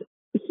Oz,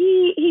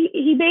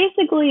 he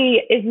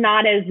basically is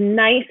not as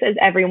nice as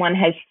everyone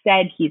has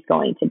said he's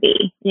going to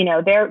be.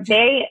 I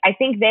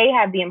think they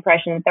have the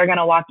impression that they're going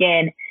to walk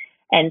in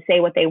and say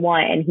what they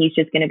want, and he's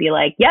just going to be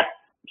like, yep,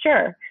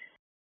 sure.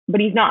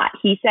 But he's not.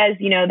 He says,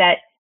 that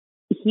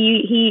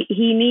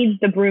he needs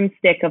the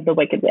broomstick of the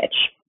Wicked Witch.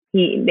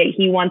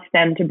 He wants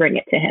them to bring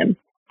it to him.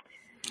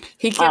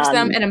 He gives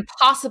them an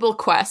impossible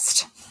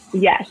quest.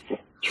 Yes,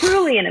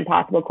 truly an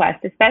impossible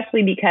quest,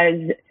 especially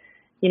because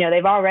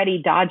they've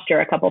already dodged her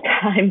a couple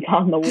times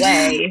on the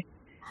way.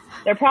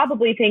 They're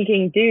probably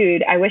thinking,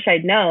 dude, I wish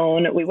I'd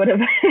known. We would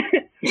have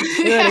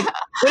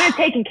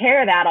taken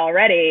care of that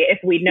already if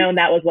we'd known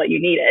that was what you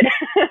needed.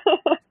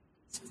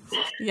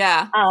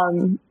 Yeah.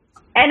 And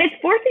it's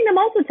forcing them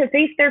also to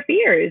face their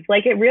fears.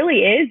 Like, it really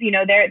is,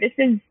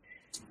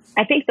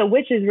 I think the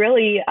witch is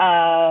really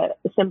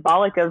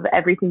symbolic of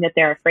everything that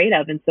they're afraid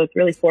of. And so it's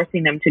really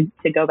forcing them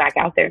to go back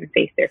out there and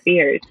face their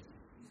fears.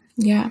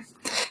 Yeah.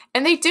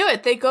 And they do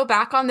it. They go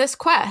back on this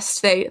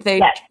quest. They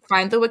Yes.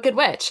 find the Wicked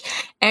Witch.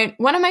 And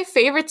one of my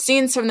favorite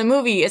scenes from the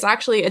movie is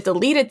actually a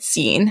deleted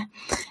scene.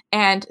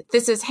 And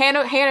this is,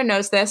 Hannah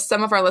knows this.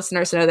 Some of our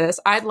listeners know this.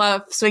 I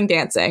love swing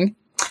dancing.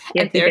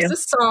 Yes, and there's a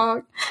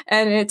song,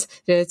 and it's,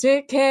 just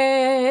be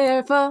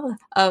careful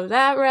of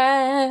that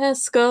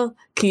rascal,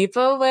 keep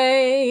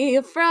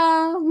away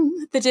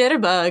from the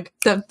jitterbug.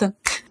 Dum, dum.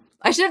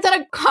 I should have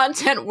done a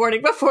content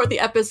warning before the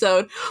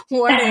episode.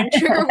 Warning,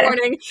 trigger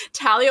warning,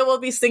 Talia will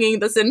be singing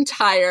this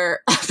entire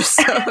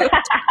episode.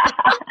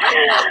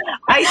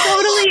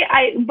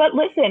 But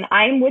listen,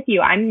 I'm with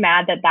you. I'm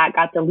mad that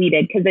got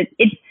deleted, because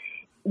it's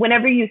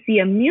whenever you see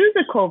a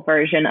musical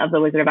version of The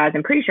Wizard of Oz,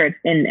 I'm pretty sure it's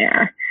in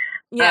there.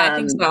 Yeah, I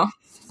think so.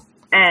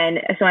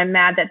 And so I'm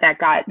mad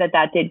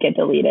that did get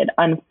deleted.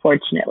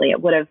 Unfortunately,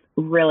 it would have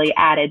really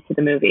added to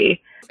the movie.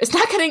 It's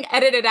not getting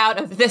edited out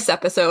of this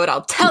episode,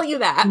 I'll tell you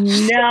that.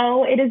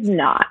 No, it is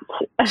not.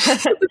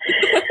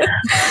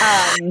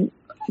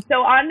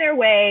 So on their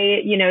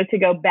way, to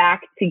go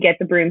back to get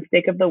the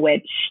broomstick of the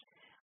witch,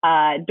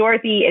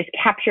 Dorothy is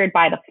captured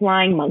by the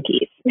flying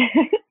monkeys,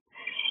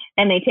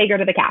 and they take her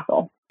to the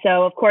castle.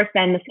 So of course,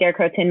 then the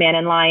Scarecrow, Tin Man,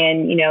 and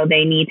Lion,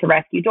 they need to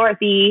rescue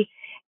Dorothy.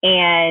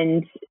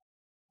 And,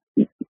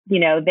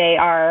 they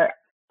are,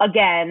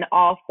 again,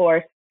 all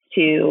forced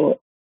to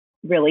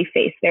really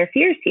face their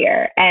fears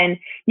here. And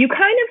you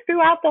kind of,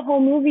 throughout the whole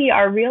movie,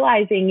 are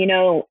realizing,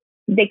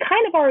 they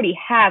kind of already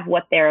have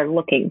what they're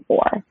looking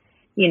for.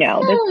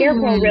 The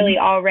Scarecrow really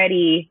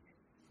already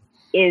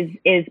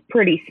is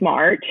pretty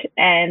smart.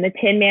 And the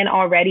Tin Man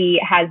already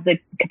has the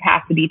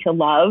capacity to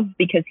love,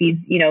 because he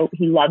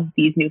loves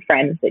these new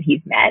friends that he's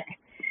met.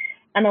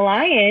 And the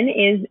Lion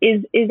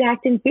is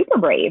acting super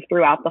brave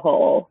throughout the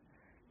whole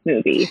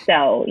movie.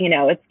 So,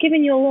 it's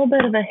giving you a little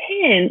bit of a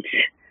hint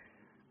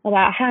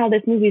about how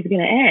this movie is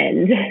going to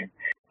end.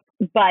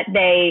 But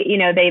they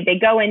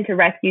go in to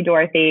rescue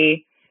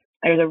Dorothy.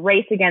 There's a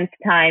race against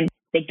time.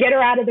 They get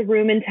her out of the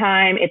room in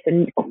time. It's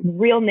a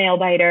real nail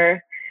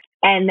biter.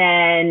 And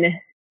then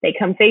they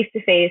come face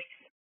to face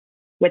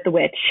with the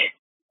witch.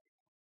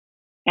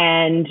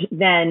 And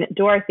then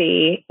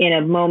Dorothy, in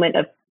a moment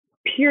of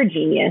pure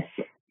genius,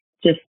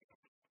 just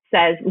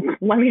says,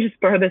 let me just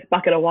throw this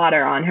bucket of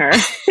water on her.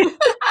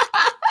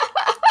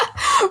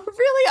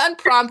 Really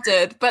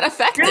unprompted, but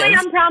effective. Really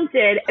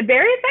unprompted,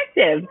 very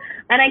effective.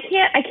 And I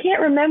can't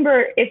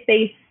remember if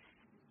they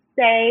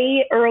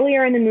say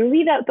earlier in the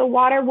movie that the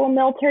water will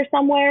melt her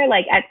somewhere.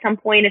 Like, at some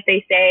point, if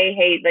they say,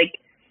 hey, like,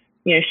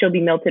 she'll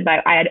be melted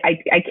by,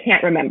 I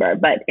can't remember.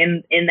 But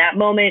in that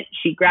moment,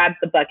 she grabs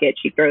the bucket,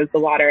 she throws the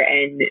water,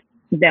 and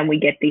then we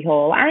get the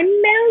whole I'm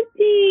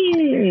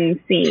melting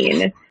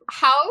scene.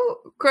 How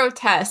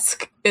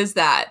grotesque is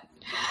that?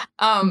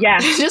 Yeah.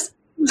 Just,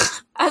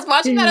 I was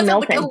watching that as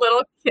like a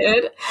little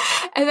kid,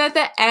 and at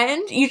the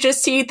end, you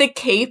just see the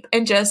cape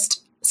and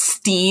just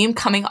steam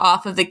coming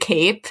off of the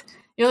cape.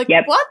 You're like,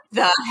 yep. What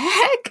the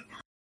heck?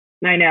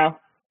 I know.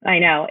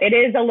 It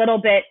is a little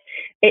bit,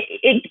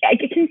 I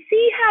can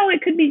see how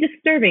it could be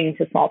disturbing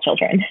to small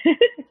children.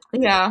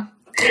 Yeah.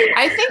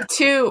 I think,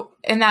 too,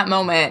 in that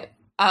moment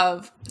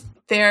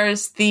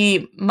there's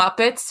the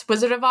Muppets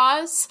Wizard of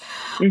Oz.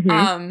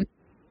 Mm-hmm.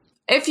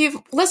 If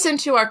you've listened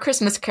to our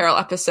Christmas Carol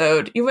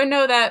episode, you would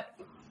know that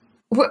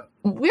we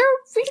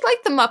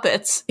like the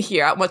Muppets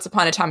here at Once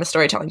Upon a Time, a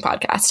Storytelling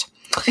Podcast.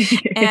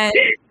 And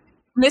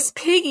Miss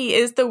Piggy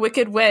is the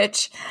Wicked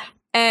Witch,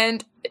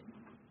 and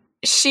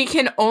she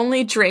can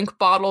only drink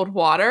bottled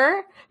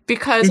water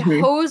because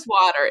hose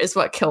water is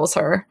what kills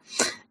her.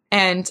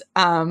 And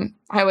I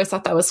always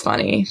thought that was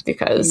funny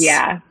because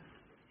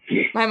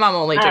my mom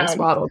only drinks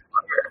bottled water.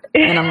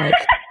 And I'm like,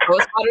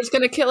 hose water's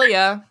going to kill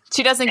you.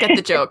 She doesn't get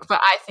the joke, but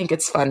I think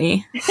it's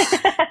funny.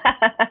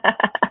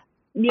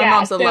 My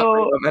mom's a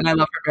lovely woman. I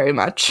love her very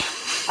much.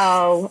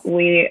 Oh,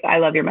 I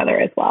love your mother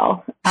as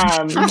well.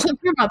 I love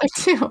your mother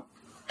too.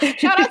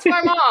 Shout out to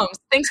our moms.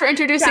 Thanks for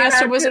introducing us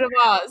to Wizard of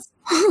Oz.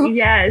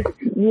 Yes.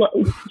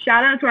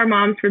 Shout out to our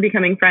moms for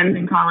becoming friends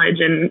in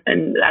college,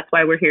 and that's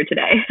why we're here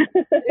today.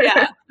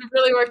 Yeah, it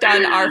really worked out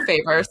in our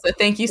favor. So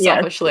thank you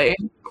selfishly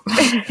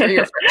for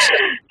your friendship.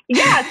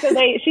 Yeah, so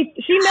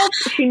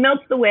she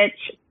melts the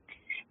witch,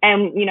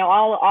 and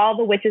all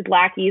the witch's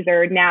lackeys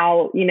are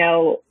now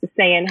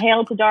saying,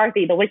 "Hail to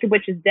Dorothy, the Wicked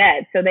Witch is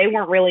dead." So they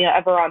weren't really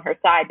ever on her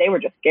side; they were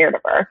just scared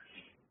of her.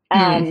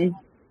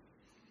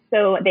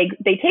 So they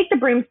take the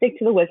broomstick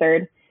to the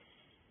wizard,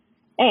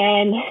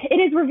 and it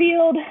is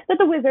revealed that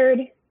the wizard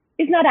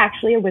is not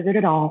actually a wizard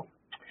at all.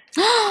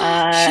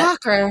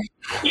 Shocker.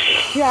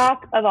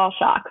 Shock of all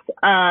shocks.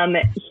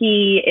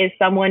 He is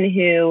someone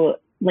who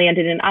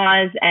landed in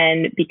Oz,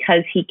 and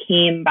because he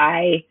came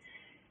by,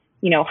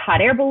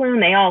 hot air balloon,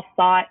 they all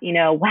thought,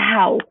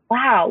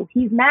 wow,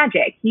 he's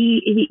magic.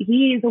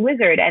 He's a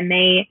wizard, and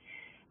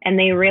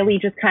they really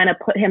just kind of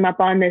put him up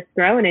on this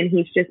throne, and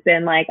he's just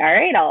been like, all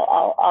right,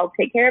 I'll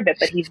take care of it.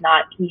 But he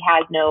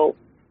has no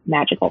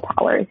magical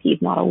powers.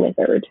 He's not a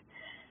wizard.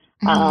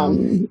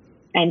 Mm-hmm.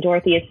 And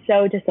Dorothy is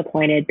so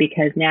disappointed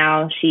because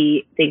now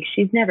she thinks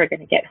she's never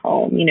going to get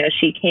home.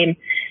 She came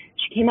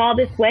all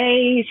this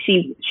way.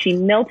 She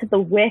melted the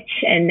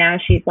witch, and now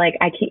she's like,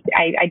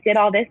 I did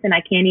all this and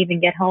I can't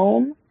even get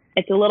home.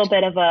 It's a little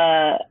bit of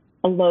a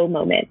low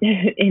moment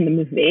in the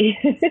movie.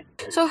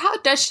 So how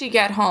does she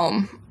get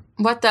home?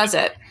 What does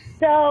it?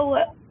 So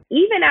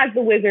even as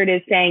the wizard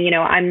is saying, he's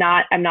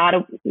not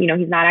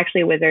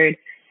actually a wizard,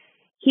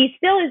 he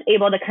still is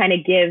able to kind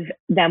of give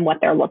them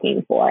what they're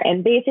looking for,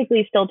 and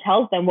basically still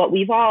tells them what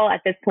we've all at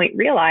this point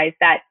realized,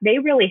 that they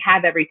really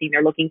have everything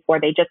they're looking for.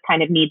 They just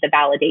kind of need the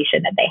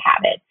validation that they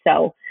have it.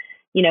 So,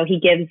 he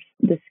gives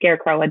the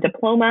Scarecrow a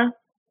diploma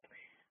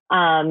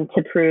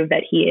to prove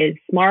that he is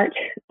smart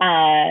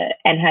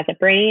and has a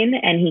brain.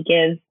 And he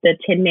gives the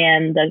Tin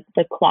Man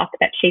the clock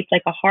that's shaped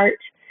like a heart.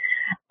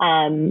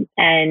 And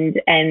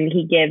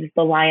he gives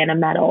the lion a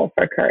medal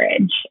for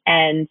courage.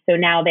 And so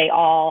now they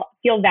all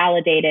feel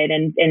validated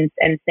and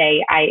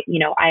say, I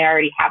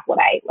already have what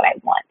I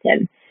want.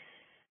 And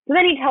so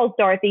then he tells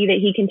Dorothy that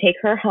he can take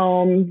her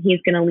home.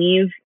 He's going to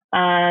leave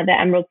the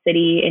Emerald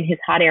City in his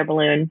hot air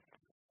balloon.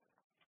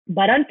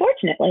 But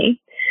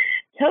unfortunately,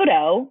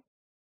 Toto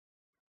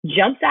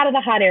jumps out of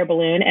the hot air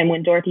balloon. And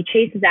when Dorothy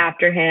chases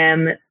after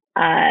him,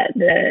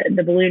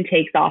 the balloon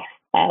takes off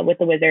with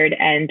the wizard,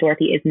 and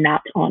Dorothy is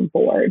not on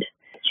board.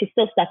 She's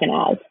still stuck in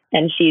Oz,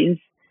 and she's,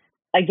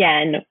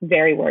 again,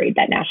 very worried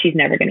that now she's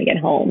never going to get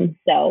home.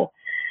 So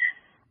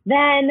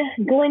then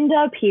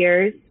Glinda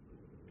appears,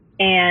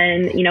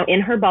 and,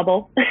 in her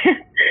bubble,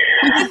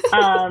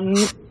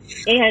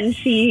 and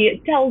she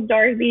tells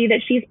Dorothy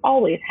that she's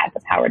always had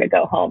the power to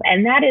go home.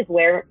 And that is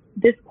where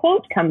this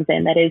quote comes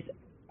in that is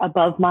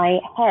above my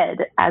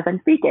head as I'm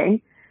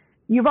speaking.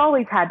 "You've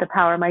always had the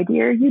power, my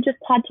dear. You just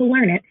had to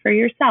learn it for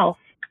yourself."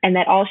 And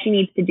that all she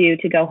needs to do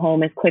to go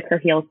home is click her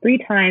heels 3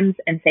 times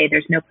and say,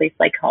 "There's no place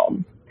like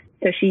home."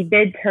 So she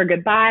bids her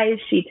goodbyes.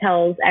 She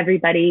tells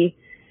everybody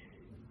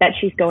that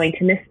she's going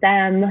to miss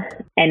them.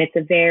 And it's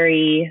a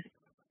very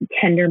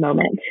tender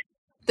moment.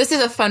 This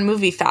is a fun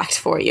movie fact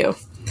for you.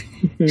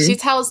 Mm-hmm. She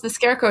tells the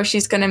Scarecrow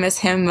she's going to miss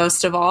him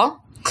most of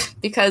all,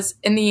 because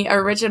in the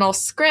original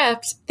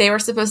script, they were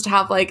supposed to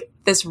have like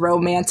this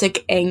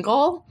romantic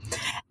angle.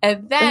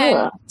 And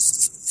then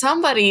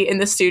somebody in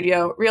the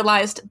studio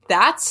realized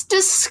that's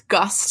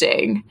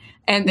disgusting,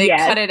 and they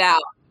cut it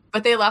out.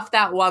 But they left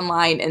that one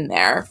line in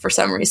there for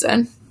some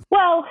reason.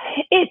 Well,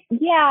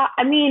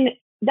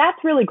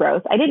 that's really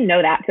gross. I didn't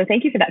know that. So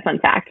thank you for that fun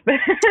fact.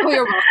 Oh,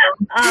 you're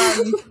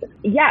welcome.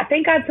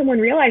 Thank God someone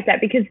realized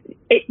that, because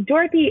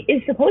Dorothy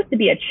is supposed to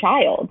be a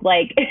child.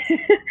 Like,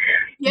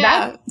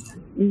 yeah.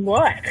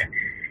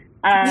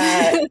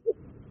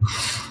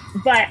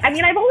 But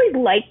I've always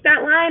liked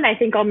that line. I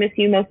think I'll miss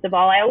you most of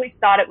all. I always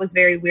thought it was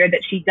very weird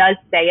that she does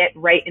say it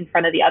right in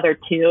front of the other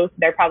two. So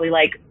they're probably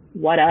like,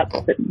 what up?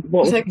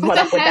 What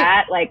up with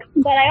that? Like,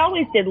 but I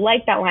always did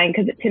like that line,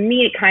 because to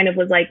me, it kind of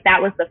was like,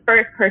 that was the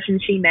first person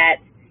she met.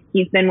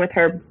 He's been with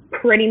her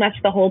pretty much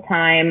the whole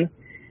time.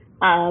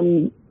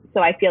 So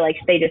I feel like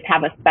they just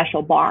have a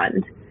special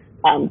bond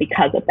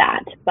because of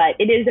that. But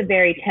it is a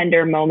very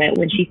tender moment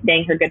when she's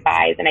saying her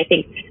goodbyes. And I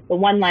think the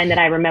one line that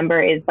I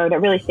remember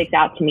that really sticks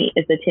out to me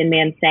is the Tin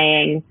Man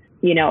saying,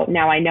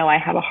 "Now I know I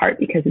have a heart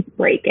because it's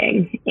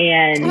breaking."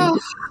 And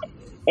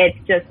it's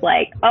just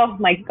like, oh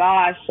my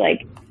gosh,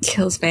 like,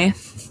 kills me.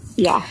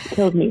 Yeah,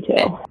 kills me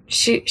too.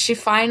 She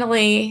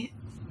finally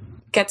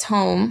gets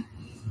home.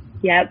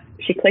 Yep.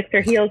 She clicks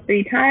her heels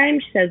 3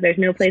 times. She says, "There's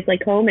no place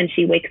like home," and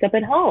she wakes up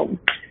at home.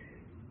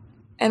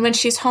 And when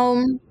she's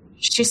home,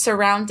 she's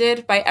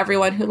surrounded by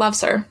everyone who loves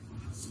her.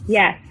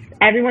 Yes,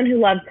 everyone who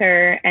loves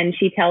her. And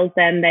she tells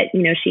them that,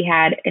 she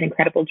had an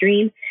incredible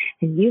dream,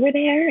 and you were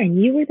there,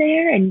 and you were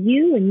there, and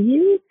you, and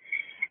you.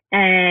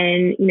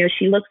 And,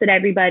 she looks at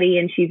everybody,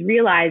 and she's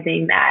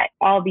realizing that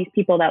all these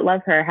people that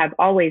love her have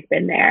always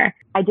been there.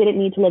 I didn't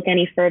need to look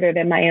any further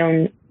than my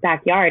own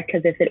backyard,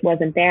 because if it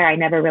wasn't there, I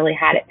never really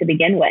had it to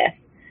begin with.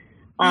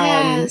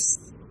 Yes.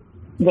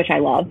 Which I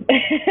love.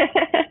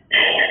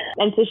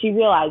 And so she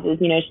realizes,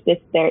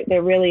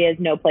 there really is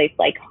no place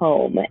like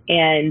home.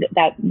 And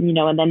that,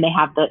 and then they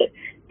have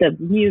the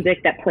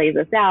music that plays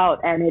us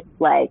out. And it's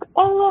like,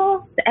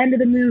 oh, the end of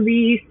the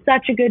movie,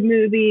 such a good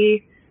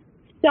movie.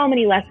 So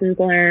many lessons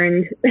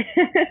learned.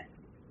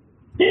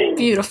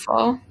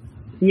 Beautiful.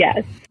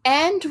 Yes.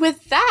 And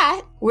with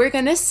that, we're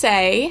going to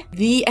say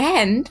the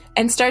end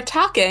and start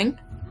talking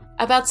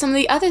about some of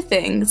the other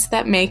things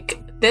that make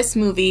this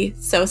movie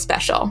so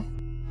special.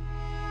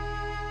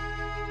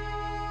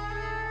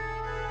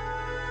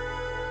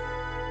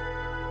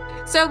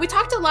 So we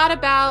talked a lot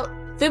about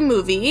the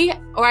movie,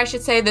 or I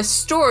should say the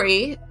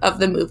story of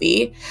the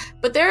movie,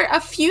 but there are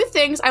a few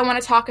things I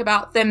want to talk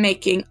about the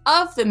making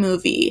of the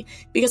movie,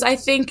 because I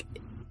think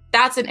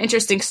that's an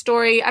interesting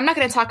story. I'm not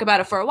going to talk about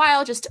it for a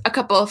while, just a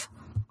couple of,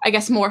 I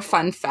guess, more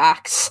fun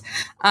facts.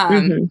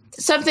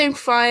 Something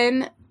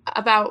fun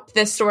about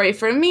this story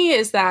for me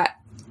is that,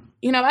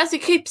 you know, as you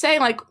keep saying,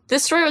 like,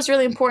 this story was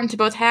really important to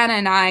both Hannah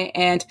and I.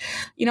 And,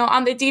 you know,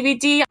 on the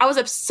DVD, I was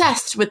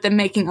obsessed with the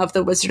making of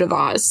The Wizard of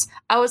Oz.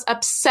 I was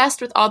obsessed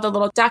with all the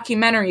little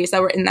documentaries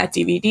that were in that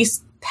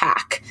DVD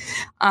pack.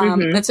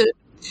 And so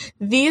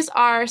these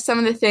are some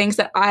of the things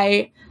that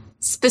I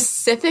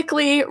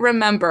specifically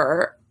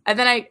remember. And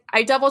then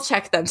I double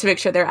check them to make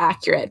sure they're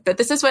accurate. But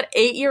this is what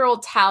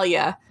 8-year-old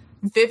Talia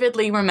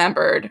vividly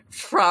remembered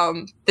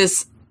from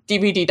this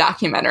DVD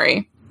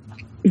documentary.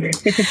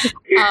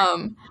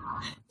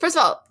 First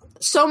of all,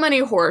 so many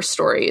horror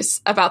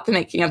stories about the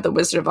making of The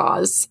Wizard of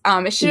Oz.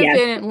 It should have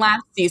been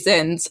last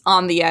season's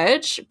On the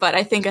Edge, but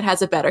I think it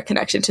has a better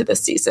connection to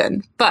this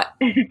season. But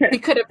we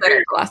could have done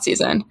it last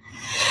season.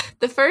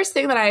 The first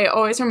thing that I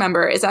always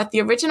remember is that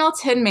the original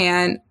Tin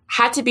Man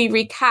had to be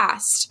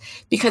recast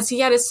because he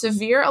had a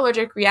severe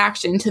allergic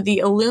reaction to the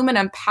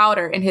aluminum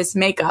powder in his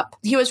makeup.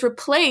 He was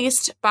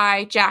replaced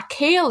by Jack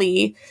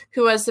Haley,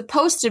 who was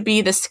supposed to be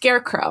the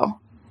Scarecrow.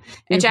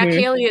 And Jack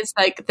Haley is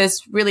like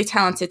this really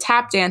talented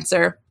tap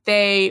dancer.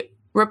 They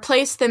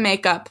replaced the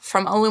makeup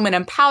from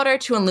aluminum powder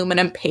to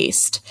aluminum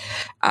paste.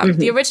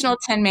 The original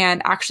Tin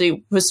Man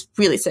actually was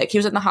really sick. He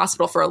was in the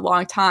hospital for a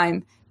long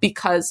time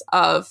because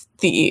of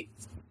the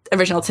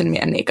original Tin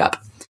Man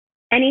makeup.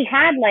 And he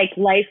had like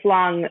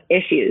lifelong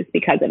issues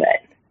because of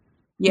it.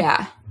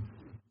 Yeah.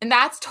 And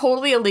that's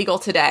totally illegal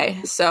today.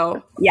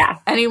 So yeah,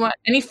 any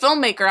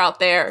filmmaker out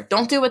there,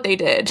 don't do what they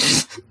did.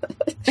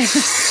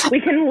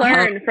 We can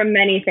learn from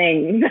many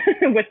things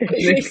with this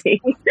movie.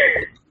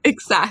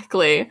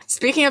 Exactly.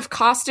 Speaking of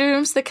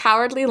costumes, the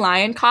Cowardly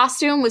Lion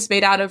costume was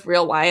made out of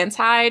real lion's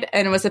hide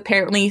and was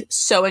apparently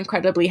so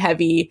incredibly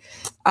heavy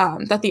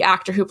that the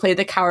actor who played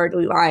the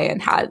Cowardly Lion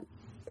had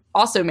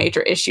also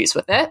major issues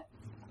with it.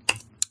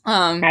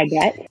 I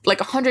bet.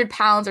 Like 100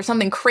 pounds or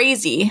something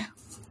crazy.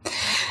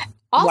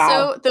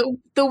 Also,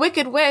 the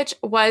Wicked Witch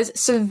was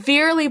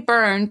severely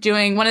burned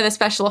doing one of the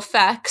special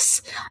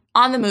effects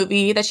on the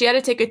movie, that she had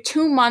to take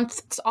 2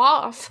 months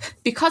off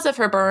because of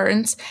her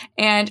burns,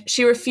 and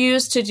she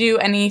refused to do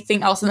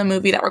anything else in the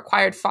movie that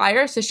required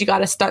fire, so she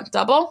got a stunt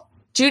double.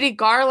 Judy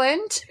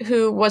Garland,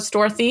 who was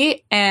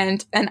Dorothy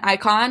and an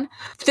icon,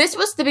 this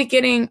was the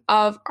beginning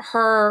of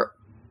her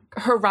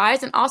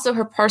rise and also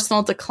her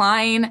personal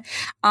decline.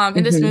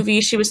 In this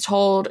movie, she was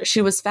told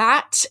she was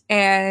fat,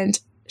 and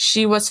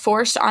she was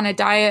forced on a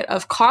diet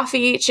of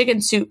coffee,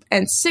 chicken soup,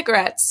 and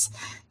cigarettes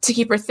to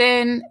keep her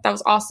thin. That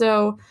was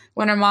also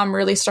when her mom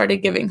really started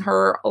giving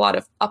her a lot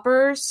of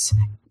uppers,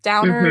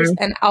 downers,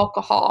 and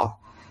alcohol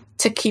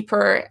to keep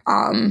her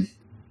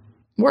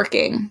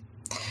working.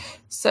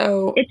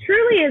 So it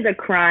truly is a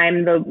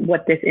crime,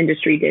 what this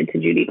industry did to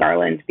Judy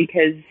Garland,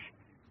 because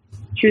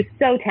she was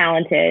so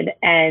talented,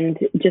 and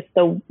just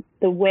the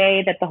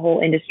way that the whole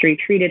industry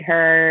treated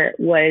her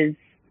was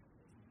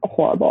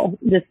horrible.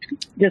 Just,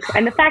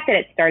 and the fact that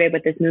it started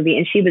with this movie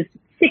and she was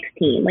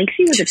 16, like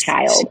she was a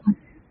child.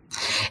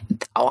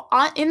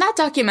 In that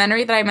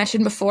documentary that I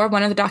mentioned before,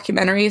 one of the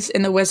documentaries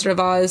in The Wizard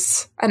of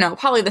Oz, I don't know,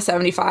 probably the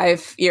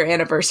 75-year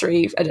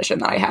anniversary edition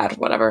that I had,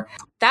 whatever.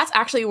 That's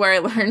actually where I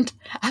learned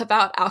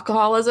about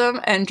alcoholism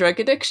and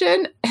drug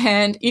addiction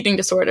and eating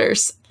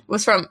disorders,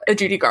 was from a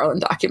Judy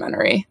Garland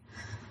documentary.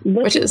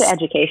 Look at the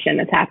education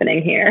that's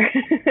happening here.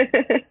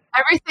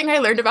 Everything I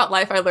learned about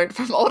life, I learned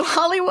from old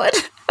Hollywood.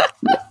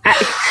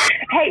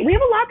 Hey, we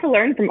have a lot to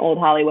learn from old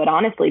Hollywood,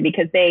 honestly,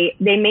 because they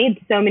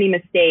made so many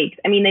mistakes.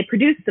 I mean, they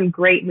produced some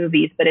great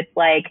movies, but it's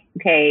like,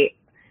 okay,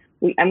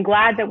 I'm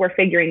glad that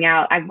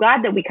I'm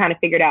glad that we kind of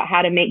figured out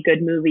how to make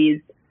good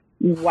movies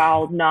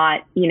while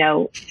not,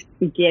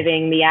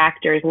 giving the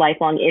actors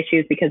lifelong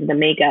issues because of the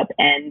makeup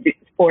and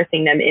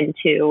forcing them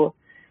into,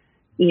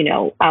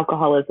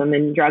 alcoholism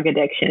and drug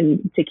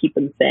addiction to keep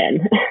them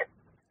thin.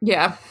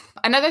 Yeah.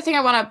 Another thing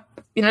I want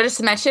to, just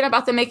to mention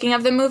about the making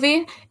of the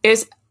movie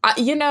is,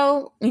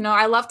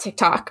 I love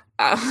TikTok.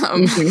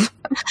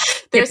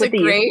 There's a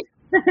great,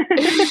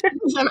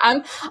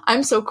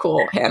 I'm so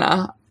cool,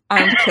 Hannah.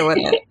 I'm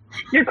killing it.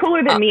 You're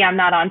cooler than me. I'm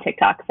not on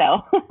TikTok,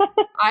 so.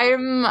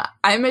 I'm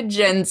a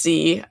Gen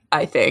Z,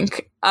 I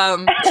think.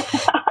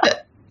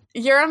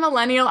 You're a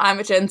millennial. I'm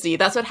a Gen Z.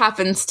 That's what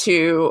happens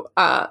to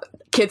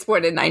kids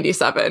born in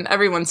 97.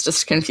 Everyone's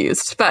just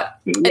confused. But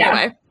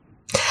anyway,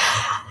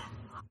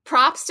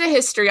 Props to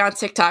History on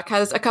TikTok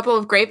has a couple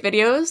of great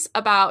videos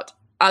about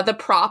the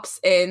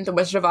props in The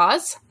Wizard of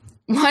Oz.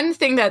 One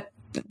thing that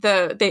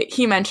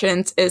he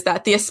mentions is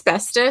that the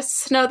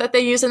asbestos that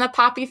they use in the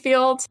poppy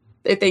field,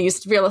 they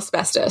used real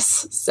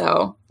asbestos.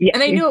 So,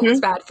 and they knew it was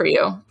bad for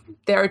you.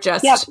 They're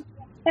just,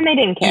 and they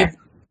didn't care.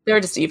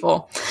 They're just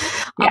evil.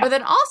 But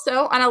then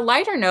also, on a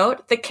lighter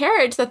note, the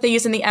carriage that they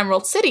use in the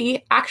Emerald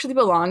City actually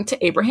belonged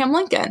to Abraham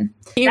Lincoln.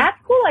 That's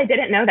cool. I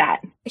didn't know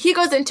that. He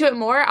goes into it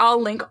more.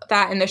 I'll link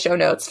that in the show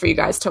notes for you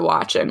guys to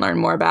watch and learn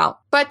more about.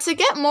 But to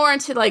get more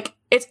into like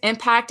its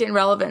impact and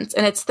relevance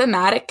and its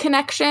thematic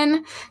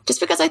connection, just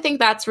because I think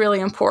that's really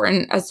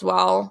important as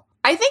well.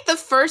 I think the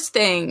first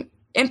thing,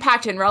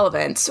 impact and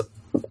relevance,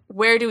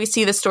 where do we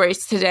see the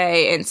stories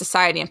today in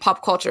society and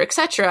pop culture,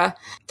 etc.?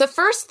 The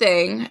first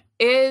thing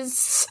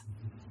is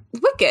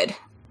Wicked.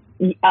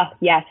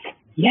 Yes.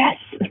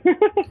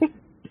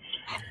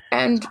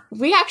 And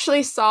we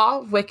actually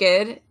saw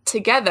Wicked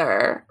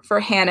together for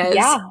Hannah's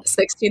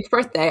 16th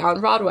birthday on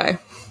Broadway.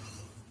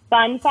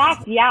 Fun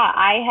fact,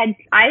 I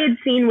had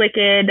seen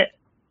Wicked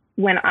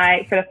for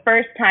the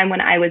first time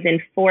when I was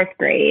in 4th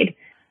grade.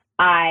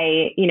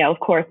 I, of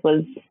course,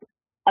 was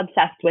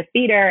obsessed with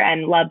theater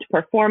and loved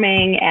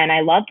performing, and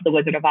I loved The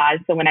Wizard of Oz.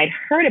 So when I'd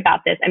heard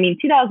about this, must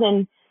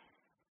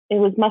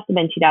have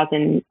been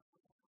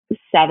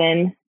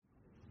 2007,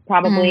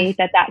 probably,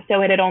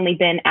 so it had only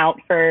been out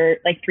for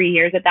like 3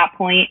 years at that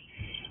point,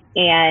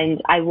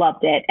 and I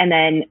loved it. And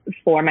then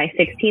for my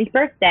 16th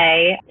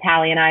birthday,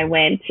 Tally and I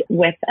went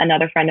with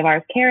another friend of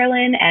ours,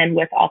 Carolyn, and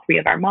with all 3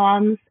 of our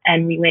moms,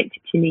 and we went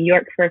to New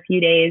York for a few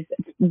days.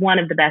 It's one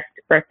of the best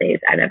birthdays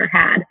I've ever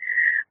had.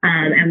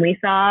 And we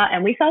saw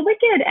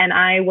Wicked, and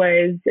I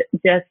was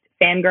just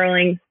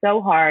fangirling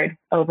so hard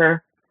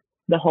over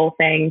the whole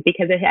thing,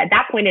 because at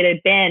that point it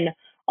had been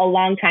a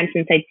long time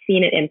since I'd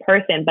seen it in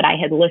person, but I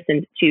had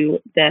listened to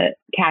the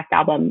cast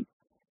album,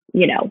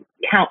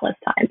 countless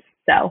times.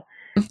 So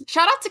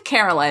shout out to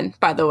Carolyn,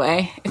 by the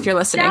way, if you're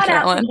listening, Carolyn.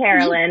 Shout out to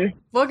Carolyn.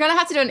 We're going to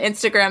have to do an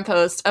Instagram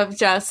post of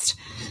just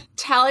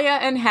Talia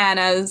and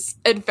Hannah's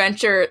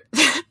adventure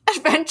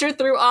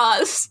through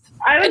Oz.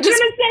 I was going to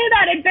say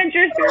that,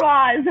 Adventure Through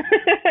Oz.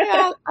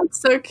 Yeah,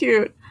 that's so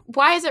cute.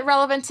 Why is it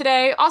relevant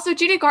today? Also,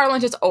 Judy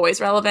Garland is always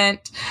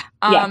relevant.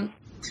 A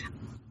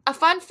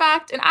fun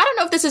fact, and I don't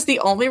know if this is the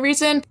only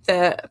reason,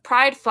 the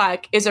pride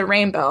flag is a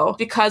rainbow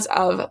because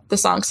of the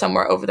song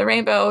Somewhere Over the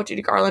Rainbow.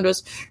 Judy Garland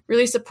was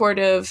really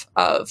supportive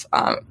of,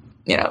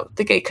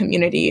 the gay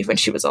community when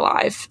she was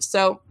alive.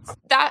 So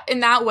that,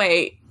 in that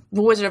way,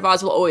 The Wizard of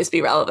Oz will always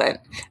be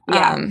relevant.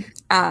 Yeah.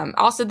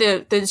 Also,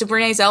 the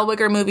Renee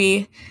Zellweger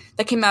movie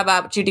that came out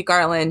about Judy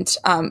Garland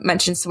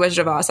mentions The Wizard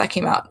of Oz. That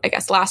came out, I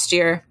guess, last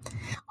year.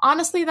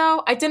 Honestly,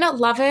 though, I didn't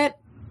love it.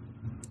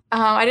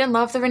 I didn't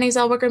love the Renee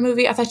Zellweger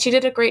movie. I thought she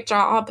did a great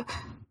job,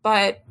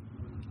 but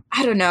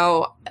I don't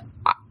know.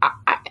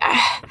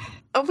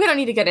 We don't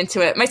need to get into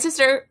it. My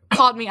sister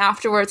called me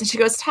afterwards and she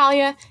goes,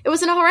 Talia, it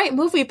was an all right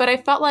movie, but I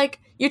felt like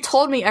you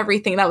told me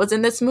everything that was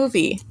in this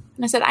movie.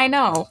 And I said, I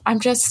know. I'm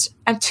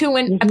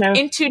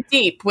in too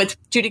deep with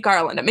Judy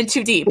Garland. I'm in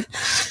too deep.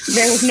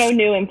 There was no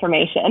new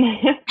information.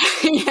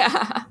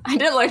 Yeah, I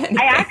didn't learn anything.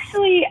 I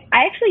actually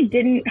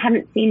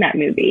haven't seen that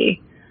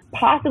movie.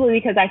 Possibly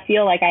because I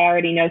feel like I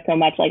already know so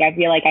much. Like, I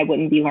feel like I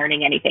wouldn't be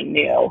learning anything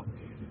new.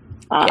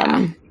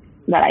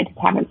 That I just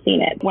haven't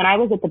seen it. When I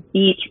was at the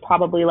beach,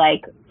 probably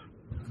like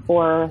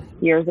 4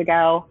 years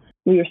ago,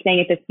 we were staying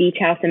at this beach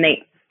house and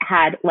they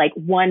had like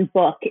one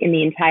book in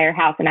the entire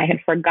house, and I had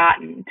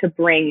forgotten to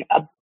bring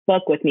a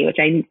book with me, which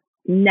I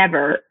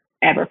never,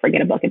 ever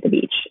forget a book at the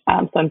beach.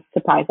 So I'm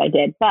surprised I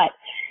did. But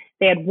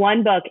they had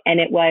one book, and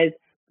it was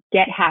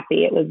Get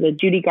Happy. It was a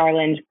Judy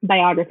Garland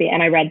biography,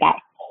 and I read that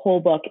whole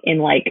book in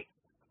like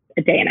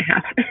a day and a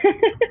half.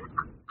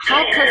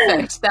 How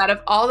perfect that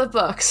of all the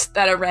books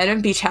that a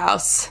random beach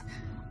house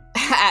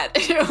had,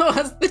 it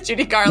was the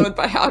Judy Garland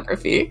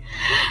biography.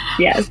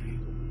 Yes.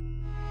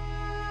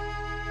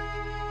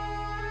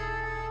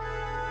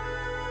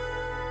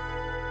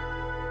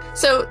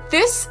 So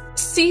this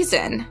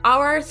season,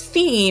 our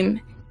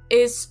theme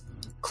is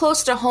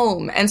close to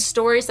home and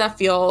stories that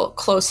feel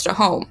close to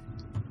home.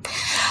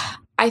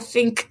 I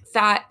think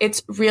that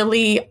it's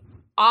really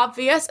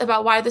obvious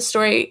about why the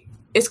story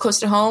is close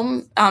to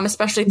home,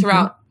 especially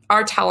throughout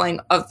our telling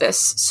of this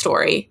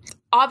story.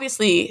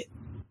 Obviously,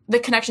 the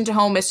connection to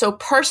home is so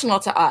personal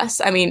to us.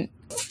 I mean,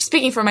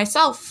 speaking for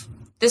myself,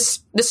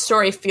 this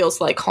story feels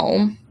like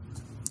home.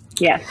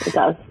 Yes, it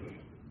does.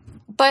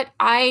 But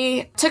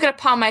I took it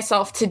upon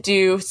myself to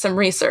do some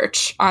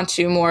research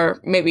onto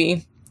more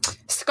maybe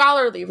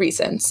scholarly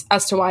reasons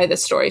as to why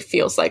this story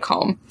feels like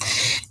home.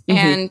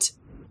 And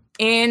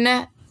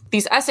in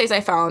these essays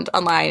I found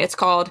online, it's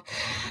called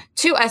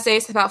 2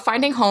 Essays About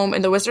Finding Home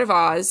in The Wizard of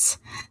Oz.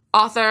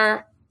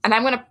 Author, and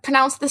I'm going to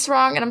pronounce this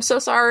wrong, and I'm so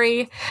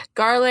sorry,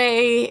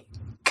 Garle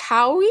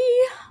Cowie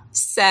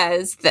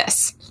says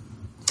this.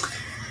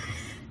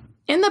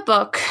 In the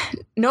book,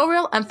 no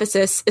real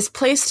emphasis is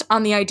placed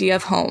on the idea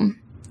of home.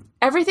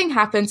 Everything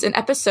happens in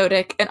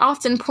episodic and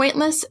often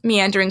pointless,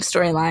 meandering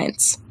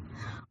storylines.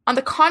 On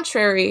the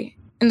contrary,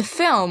 in the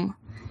film,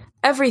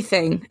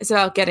 everything is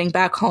about getting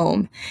back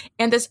home,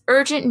 and this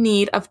urgent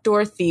need of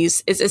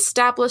Dorothy's is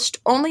established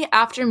only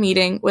after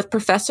meeting with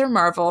Professor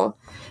Marvel,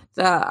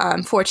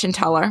 the fortune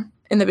teller,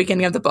 in the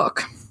beginning of the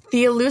book.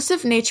 The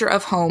elusive nature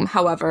of home,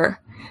 however,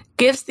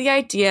 gives the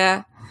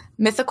idea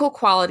mythical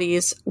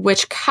qualities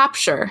which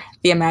capture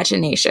the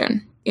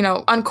imagination.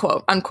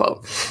 Unquote,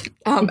 unquote.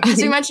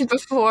 As we mentioned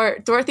before,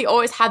 Dorothy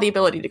always had the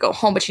ability to go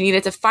home, but she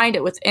needed to find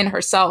it within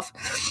herself.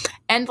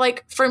 And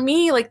for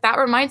me, that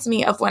reminds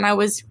me of when I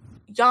was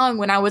young,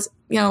 when I was,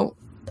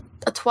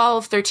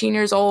 12, 13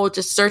 years old,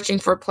 just searching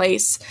for a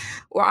place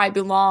where I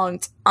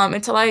belonged,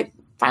 until I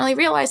finally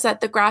realized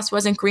that the grass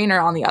wasn't greener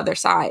on the other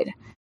side.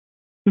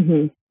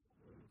 Mm-hmm.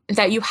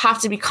 That you have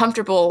to be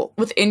comfortable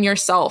within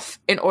yourself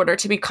in order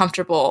to be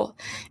comfortable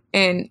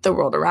in the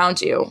world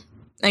around you.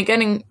 And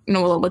getting, a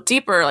little bit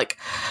deeper,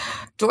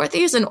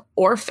 Dorothy is an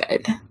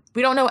orphan.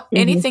 We don't know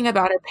anything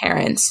about her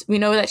parents. We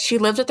know that she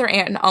lived with her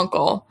aunt and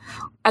uncle.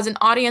 As an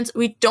audience,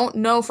 we don't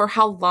know for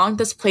how long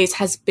this place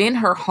has been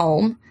her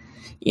home.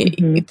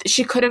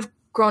 She could have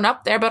grown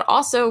up there, but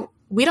also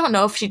we don't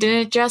know if she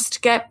didn't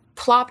just get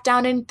plopped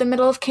down in the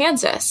middle of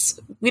Kansas.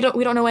 We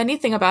don't know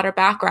anything about her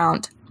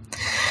background.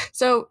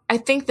 So I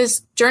think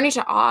this journey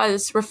to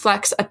Oz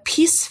reflects a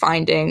peace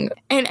finding.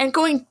 And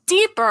going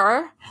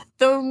deeper,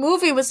 the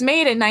movie was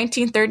made in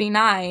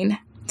 1939.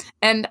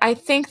 And I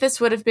think this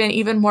would have been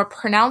even more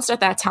pronounced at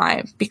that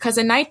time, because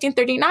in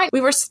 1939, we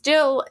were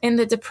still in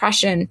the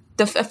Depression.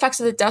 The effects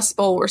of the Dust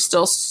Bowl were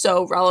still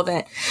so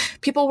relevant.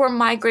 People were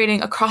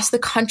migrating across the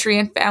country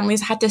and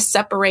families had to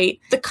separate.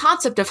 The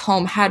concept of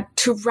home had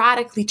to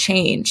radically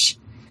change.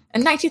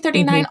 And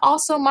 1939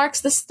 also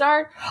marks the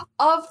start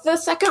of the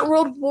Second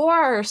World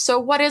War. So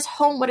what is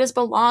home? What is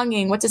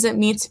belonging? What does it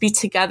mean to be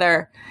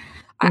together?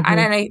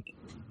 I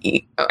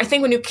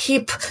think when you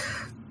keep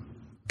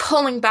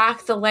pulling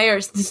back the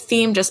layers, the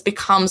theme just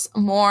becomes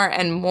more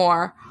and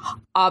more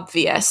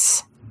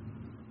obvious.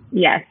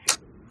 Yes.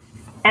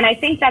 And I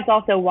think that's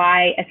also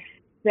why,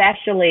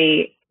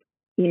 especially,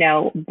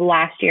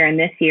 last year and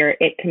this year,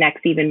 it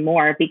connects even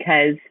more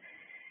because,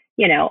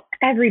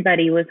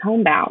 everybody was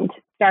homebound.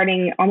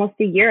 Starting almost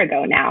a year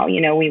ago now,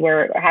 we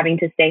were having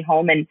to stay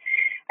home, and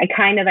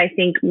I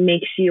think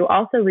makes you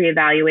also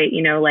reevaluate,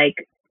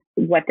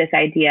 what this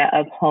idea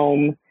of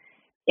home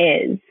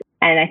is.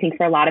 And I think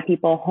for a lot of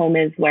people, home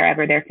is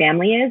wherever their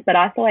family is, but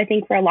also I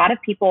think for a lot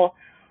of people,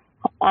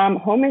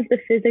 home is the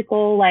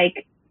physical,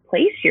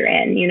 place you're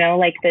in,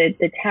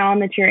 the town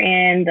that you're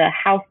in, the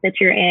house that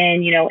you're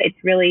in, it's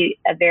really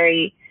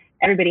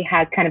everybody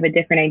has kind of a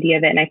different idea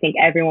of it. And I think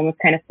everyone was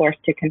kind of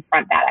forced to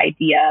confront that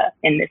idea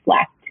in this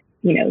last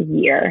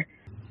year.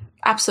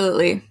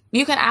 Absolutely.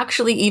 You can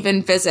actually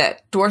even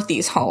visit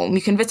Dorothy's home.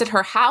 You can visit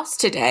her house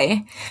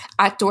today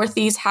at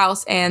Dorothy's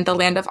House and the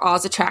Land of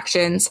Oz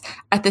attractions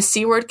at the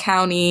Seward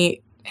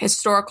County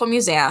Historical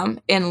Museum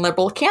in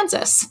Liberal,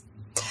 Kansas.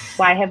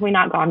 Why have we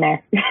not gone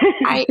there?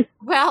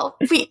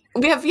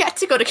 We have yet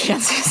to go to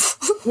Kansas.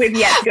 We've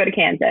yet to go to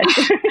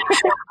Kansas.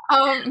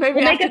 Maybe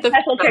we'll make a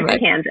special trip to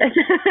Kansas.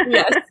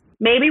 Yes.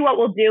 Maybe what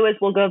we'll do is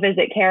we'll go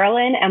visit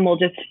Carolyn and we'll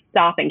just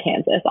stop in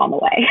Kansas on the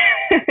way.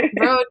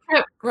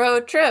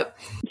 Road trip.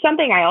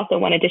 Something I also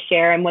wanted to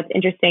share, and what's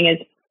interesting is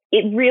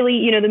it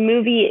really, the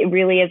movie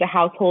really is a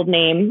household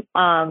name.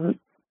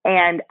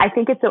 And I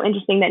think it's so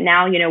interesting that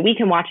now, we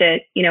can watch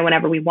it,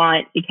 whenever we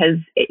want, because,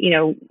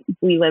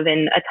 we live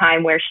in a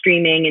time where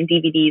streaming and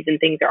DVDs and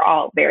things are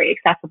all very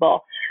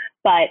accessible.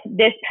 But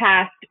this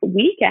past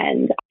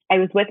weekend, I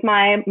was with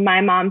my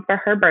mom for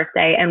her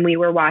birthday, and we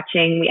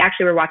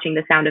actually were watching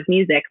The Sound of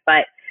Music,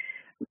 but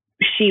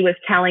she was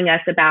telling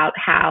us about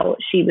how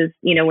she was,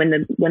 when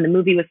the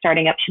movie was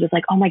starting up, she was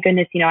like, oh my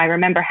goodness, I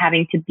remember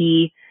having to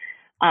be,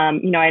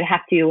 I'd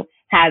have to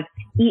have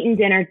eaten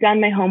dinner, done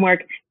my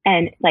homework,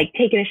 and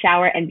taken a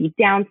shower and be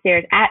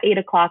downstairs at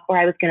 8:00, or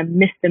I was going to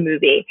miss the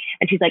movie.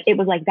 And she's like, it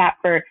was like that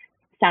for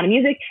Sound of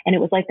Music, and it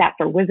was like that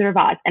for Wizard of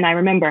Oz. And I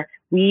remember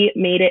we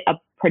made it a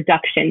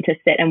production to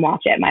sit and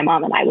watch it. My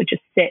mom and I would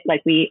just sit,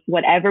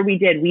 whatever we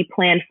did, we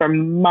planned for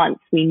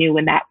months. We knew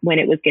when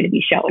it was going to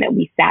be shown, and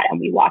we sat and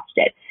we watched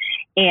it.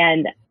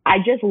 And I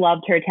just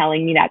loved her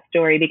telling me that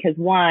story because,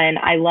 one,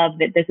 I love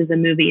that this is a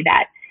movie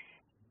that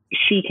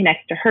she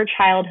connects to her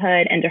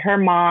childhood and to her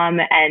mom,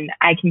 and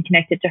I can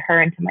connect it to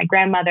her and to my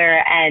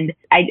grandmother. And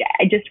I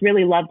just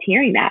really loved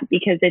hearing that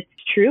because it's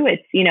true.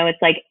 It's,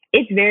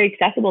 it's very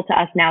accessible to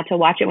us now to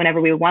watch it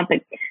whenever we want,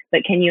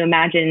 but can you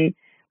imagine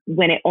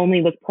when it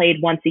only was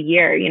played once a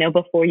year,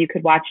 before you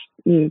could watch,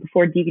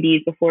 before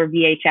DVDs, before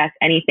VHS,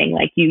 anything,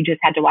 you just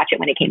had to watch it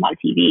when it came on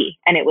TV.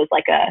 And it was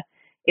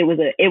it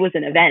was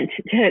an event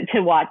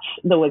to watch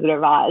The Wizard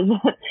of Oz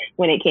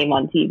when it came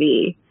on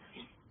TV.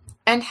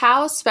 And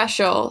how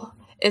special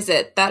is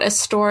it that a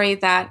story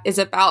that is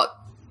about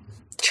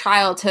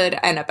childhood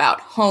and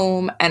about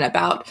home and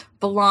about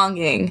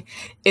belonging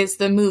is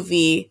the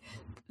movie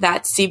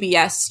that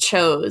CBS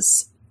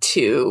chose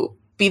to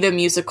be the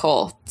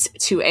musical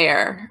to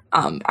air?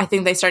 I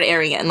think they started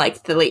airing it in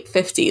the late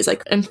 50s.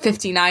 In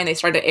 59, they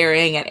started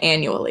airing it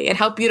annually. And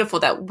how beautiful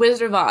that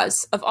Wizard of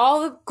Oz, of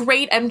all the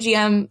great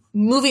MGM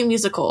movie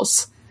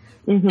musicals,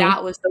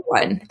 that was the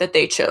one that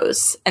they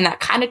chose. And that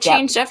kind of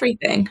changed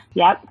everything.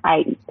 Yep,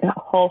 I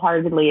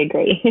wholeheartedly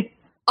agree.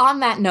 On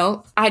that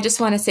note, I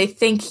just want to say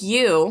thank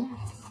you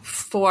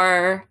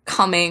for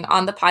coming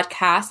on the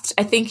podcast.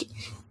 I think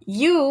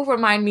You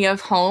remind me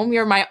of home.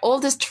 You're my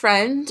oldest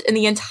friend in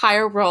the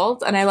entire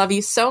world, and I love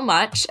you so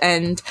much.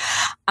 And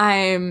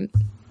I'm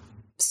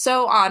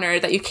so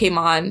honored that you came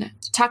on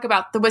to talk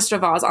about The Wizard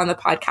of Oz on the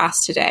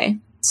podcast today.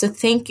 So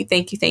thank you,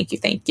 thank you, thank you,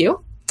 thank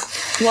you.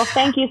 Well,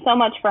 thank you so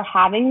much for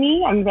having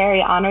me. I'm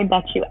very honored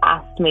that you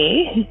asked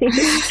me.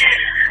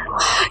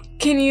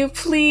 Can you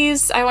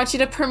please, I want you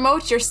to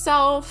promote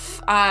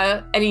yourself,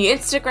 any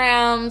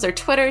Instagrams or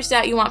Twitters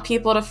that you want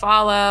people to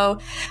follow,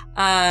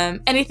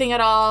 anything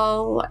at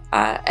all,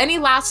 any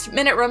last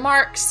minute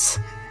remarks,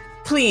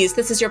 please,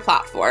 this is your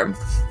platform.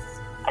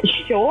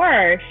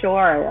 Sure.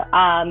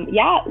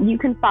 Yeah, you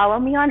can follow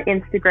me on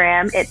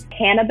Instagram. It's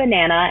Hannah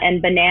Banana,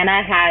 and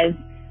banana has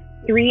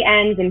 3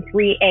 N's and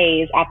 3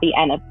 A's at the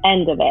end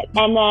of it.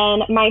 And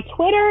then my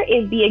Twitter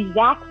is the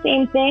exact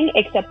same thing,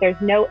 except there's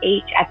no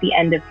H at the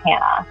end of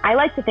Hannah. I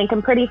like to think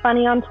I'm pretty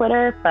funny on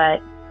Twitter,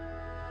 but...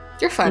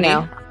 You're funny.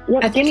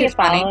 Give me a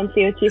follow and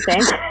see what you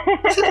think.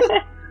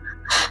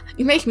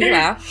 You make me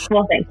laugh.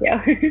 Well, thank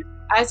you.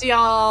 As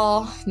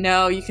y'all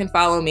know, you can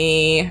follow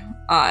me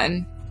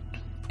on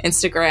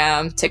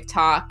Instagram,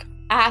 TikTok,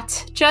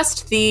 at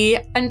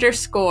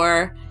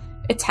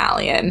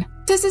 @justThe_Italian.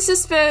 This has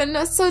just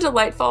been so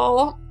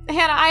delightful.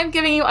 Hannah, I'm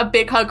giving you a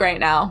big hug right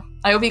now.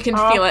 I hope you can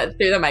feel it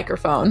through the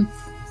microphone.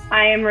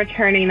 I am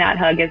returning that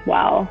hug as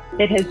well.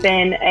 It has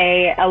been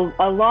a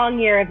long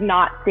year of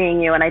not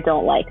seeing you, and I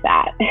don't like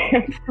that.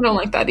 I don't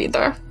like that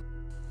either.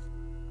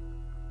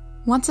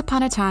 Once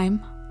Upon a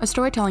Time, a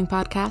storytelling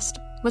podcast,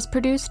 was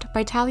produced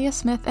by Talia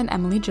Smith and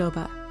Emily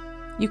Joba.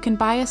 You can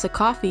buy us a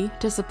coffee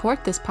to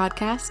support this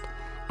podcast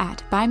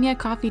at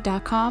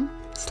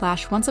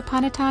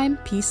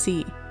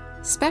buymeacoffee.com/onceuponatimepc.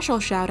 Special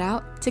shout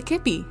out to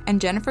Kippy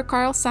and Jennifer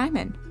Carl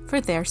Simon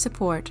for their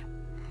support.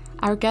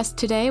 Our guest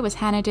today was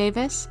Hannah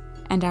Davis,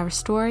 and our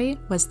story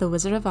was The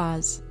Wizard of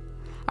Oz.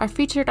 Our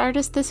featured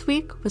artist this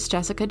week was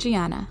Jessica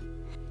Gianna.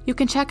 You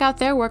can check out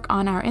their work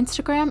on our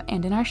Instagram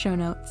and in our show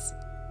notes.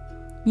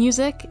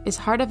 Music is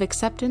Heart of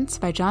Acceptance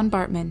by John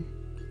Bartman.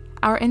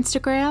 Our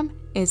Instagram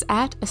is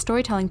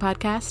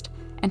 @astorytellingpodcast,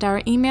 and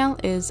our email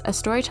is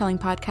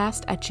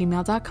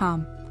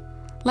astorytellingpodcast@gmail.com.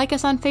 Like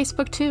us on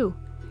Facebook too.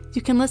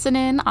 You can listen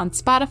in on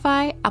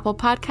Spotify, Apple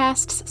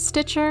Podcasts,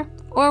 Stitcher,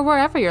 or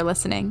wherever you're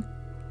listening.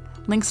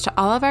 Links to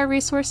all of our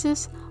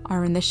resources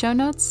are in the show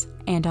notes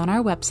and on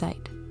our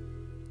website.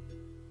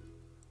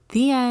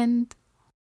 The end.